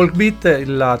 7 di Folk Beat,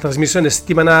 la trasmissione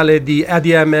settimanale di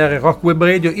ADMR Rock Web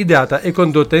Radio, ideata e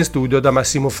condotta in studio da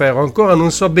Massimo Ferro. Ancora non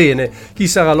so bene chi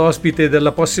sarà l'ospite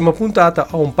della prossima puntata,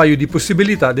 ho un paio di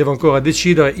possibilità, devo ancora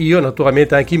decidere io,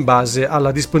 naturalmente anche in base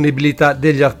alla disponibilità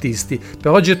degli artisti.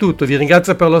 Per oggi è tutto, vi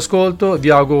ringrazio per l'ascolto,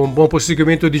 vi auguro un buon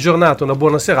proseguimento di giornata, una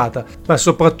buona serata, ma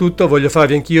soprattutto voglio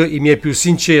farvi anch'io i miei più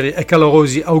sinceri e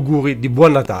calorosi auguri di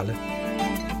buon Natale.